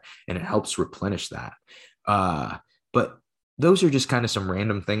sweat, and it helps replenish that. But those are just kind of some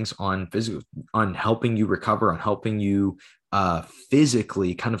random things on helping you recover, on helping you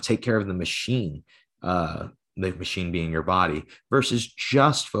physically kind of take care of the machine being your body, versus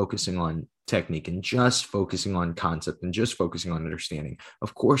just focusing on technique and just focusing on concept and just focusing on understanding.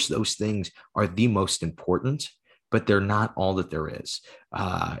 Of course, those things are the most important, but they're not all that there is.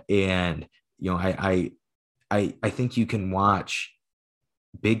 And I think you can watch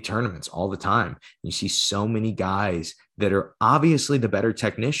big tournaments all the time. You see so many guys that are obviously the better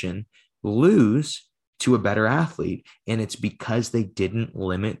technician lose to a better athlete, and it's because they didn't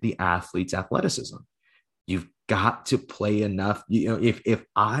limit the athlete's athleticism. You've got to play enough. If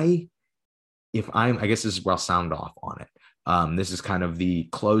I'm, I guess this is where I'll sound off on it. This is kind of the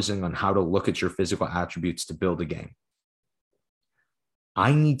closing on how to look at your physical attributes to build a game.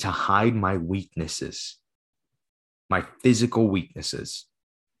 I need to hide my weaknesses, my physical weaknesses,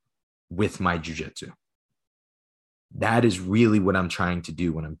 with my jiu-jitsu. That is really what I'm trying to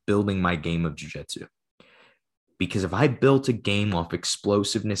do when I'm building my game of jiu-jitsu. Because if I built a game off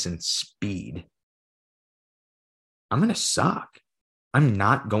explosiveness and speed, I'm going to suck. I'm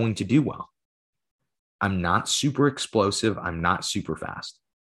not going to do well. I'm not super explosive. I'm not super fast,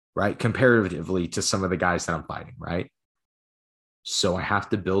 right? Comparatively to some of the guys that I'm fighting, right? So I have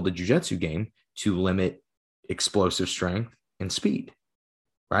to build a jiu-jitsu game to limit explosive strength and speed,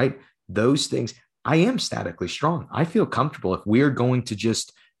 right? Those things, I am statically strong. I feel comfortable if we're going to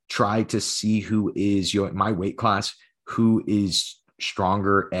just try to see who is my weight class, who is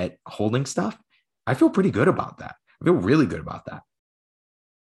stronger at holding stuff. I feel pretty good about that. I feel really good about that.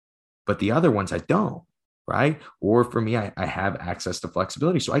 But the other ones I don't, right? Or for me, I have access to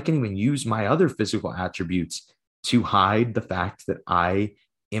flexibility. So I can even use my other physical attributes to hide the fact that I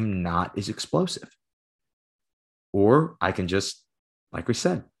am not as explosive. Or I can just, like we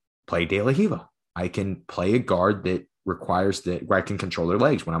said, play De La Riva. I can play a guard that requires where I can control their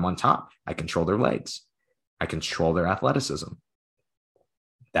legs. When I'm on top, I control their legs. I control their athleticism.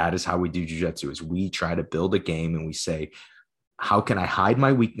 That is how we do jiu-jitsu, is we try to build a game and we say, how can I hide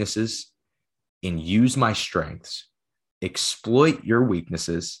my weaknesses and use my strengths, exploit your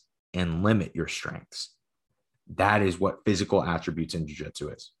weaknesses and limit your strengths? That is what physical attributes in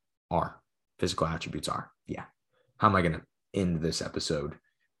jiu-jitsu are. Physical attributes are. Yeah. How am I going to end this episode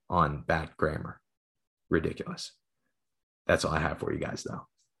on bad grammar? Ridiculous. That's all I have for you guys, though.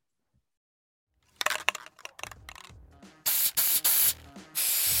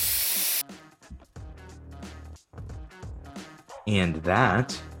 And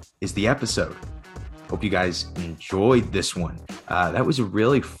that is the episode. Hope you guys enjoyed this one. That was a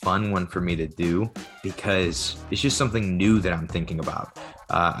really fun one for me to do because it's just something new that I'm thinking about.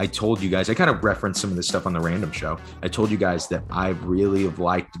 I told you guys, I kind of referenced some of this stuff on the random show. I told you guys that I really have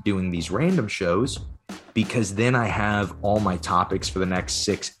liked doing these random shows because then I have all my topics for the next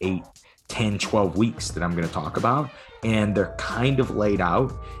 6, 8, 10, 12 weeks that I'm going to talk about. And they're kind of laid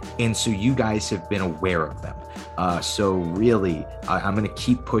out. And so you guys have been aware of them. So really, I'm going to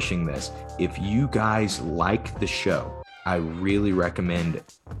keep pushing this. If you guys like the show, I really recommend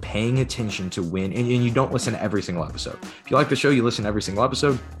paying attention to when, and you don't listen to every single episode. If you like the show, you listen to every single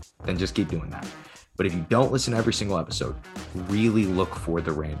episode, then just keep doing that. But if you don't listen to every single episode, really look for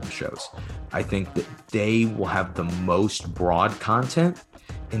the random shows. I think that they will have the most broad content.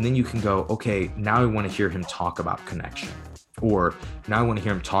 And then you can go, okay, now I want to hear him talk about connection. Or now I want to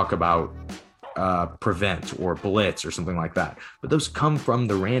hear him talk about prevent or blitz or something like that. But those come from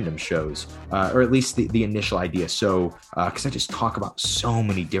the random shows, or at least the initial idea. So, because I just talk about so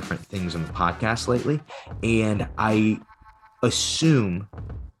many different things on the podcast lately. And I assume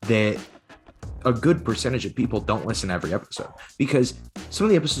that a good percentage of people don't listen to every episode because some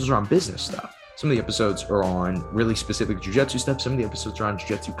of the episodes are on business stuff. Some of the episodes are on really specific jiu-jitsu stuff. Some of the episodes are on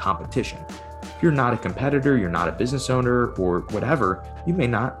jiu-jitsu competition. If you're not a competitor, you're not a business owner or whatever, you may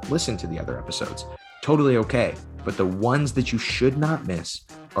not listen to the other episodes. Totally okay. But the ones that you should not miss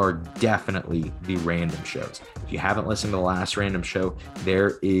are definitely the random shows. If you haven't listened to the last random show,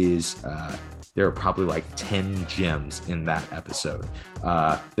 there are probably like 10 gems in that episode.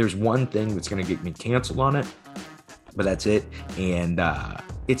 There's one thing that's going to get me canceled on it, but that's it. And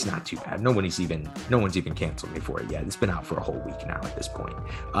it's not too bad. No one's even canceled me for it yet. It's been out for a whole week now at this point.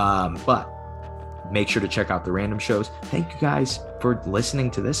 But make sure to check out the random shows. Thank you guys for listening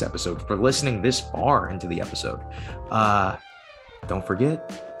to this episode, for listening this far into the episode. Don't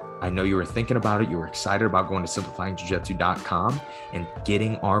forget, I know you were thinking about it. You were excited about going to simplifyingjujitsu.com and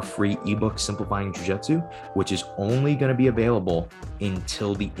getting our free ebook, Simplifying Jiu-Jitsu, which is only going to be available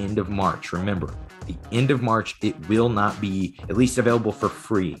until the end of March. Remember, the end of March, it will not be at least available for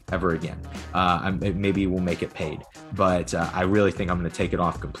free ever again. Maybe we'll make it paid, but I really think I'm going to take it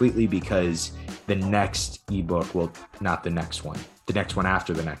off completely, because the next ebook will, not the next one, the next one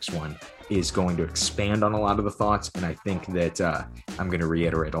after the next one is going to expand on a lot of the thoughts. And I think that I'm going to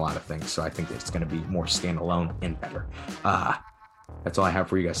reiterate a lot of things. So I think that it's going to be more standalone and better. That's all I have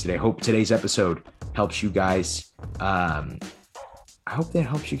for you guys today. Hope today's episode helps you guys. I hope that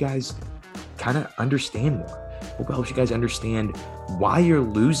helps you guys kind of understand more. Hope it helps you guys understand why you're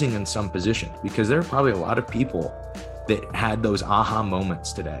losing in some positions, because there are probably a lot of people that had those aha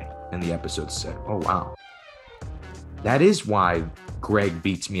moments today in the episode, said, oh, wow, that is why Greg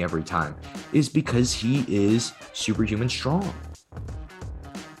beats me every time, is because he is superhuman strong.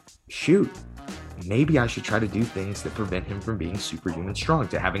 Shoot, maybe I should try to do things that prevent him from being superhuman strong,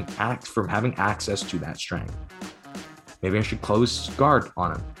 from having access to that strength. Maybe I should close guard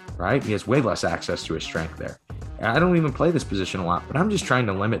on him, right? He has way less access to his strength there. I don't even play this position a lot, but I'm just trying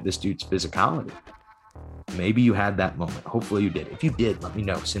to limit this dude's physicality. Maybe you had that moment. Hopefully you did. If you did, let me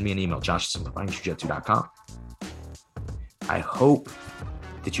know. Send me an email, josh@simplifyingjujitsu.com. I hope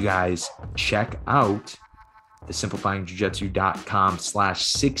that you guys check out the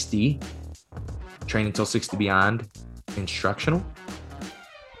simplifyingjujitsu.com/60 Train Until 60 Beyond instructional.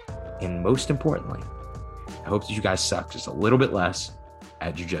 And most importantly, I hope that you guys suck just a little bit less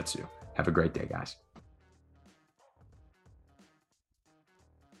at jiu-jitsu. Have a great day, guys.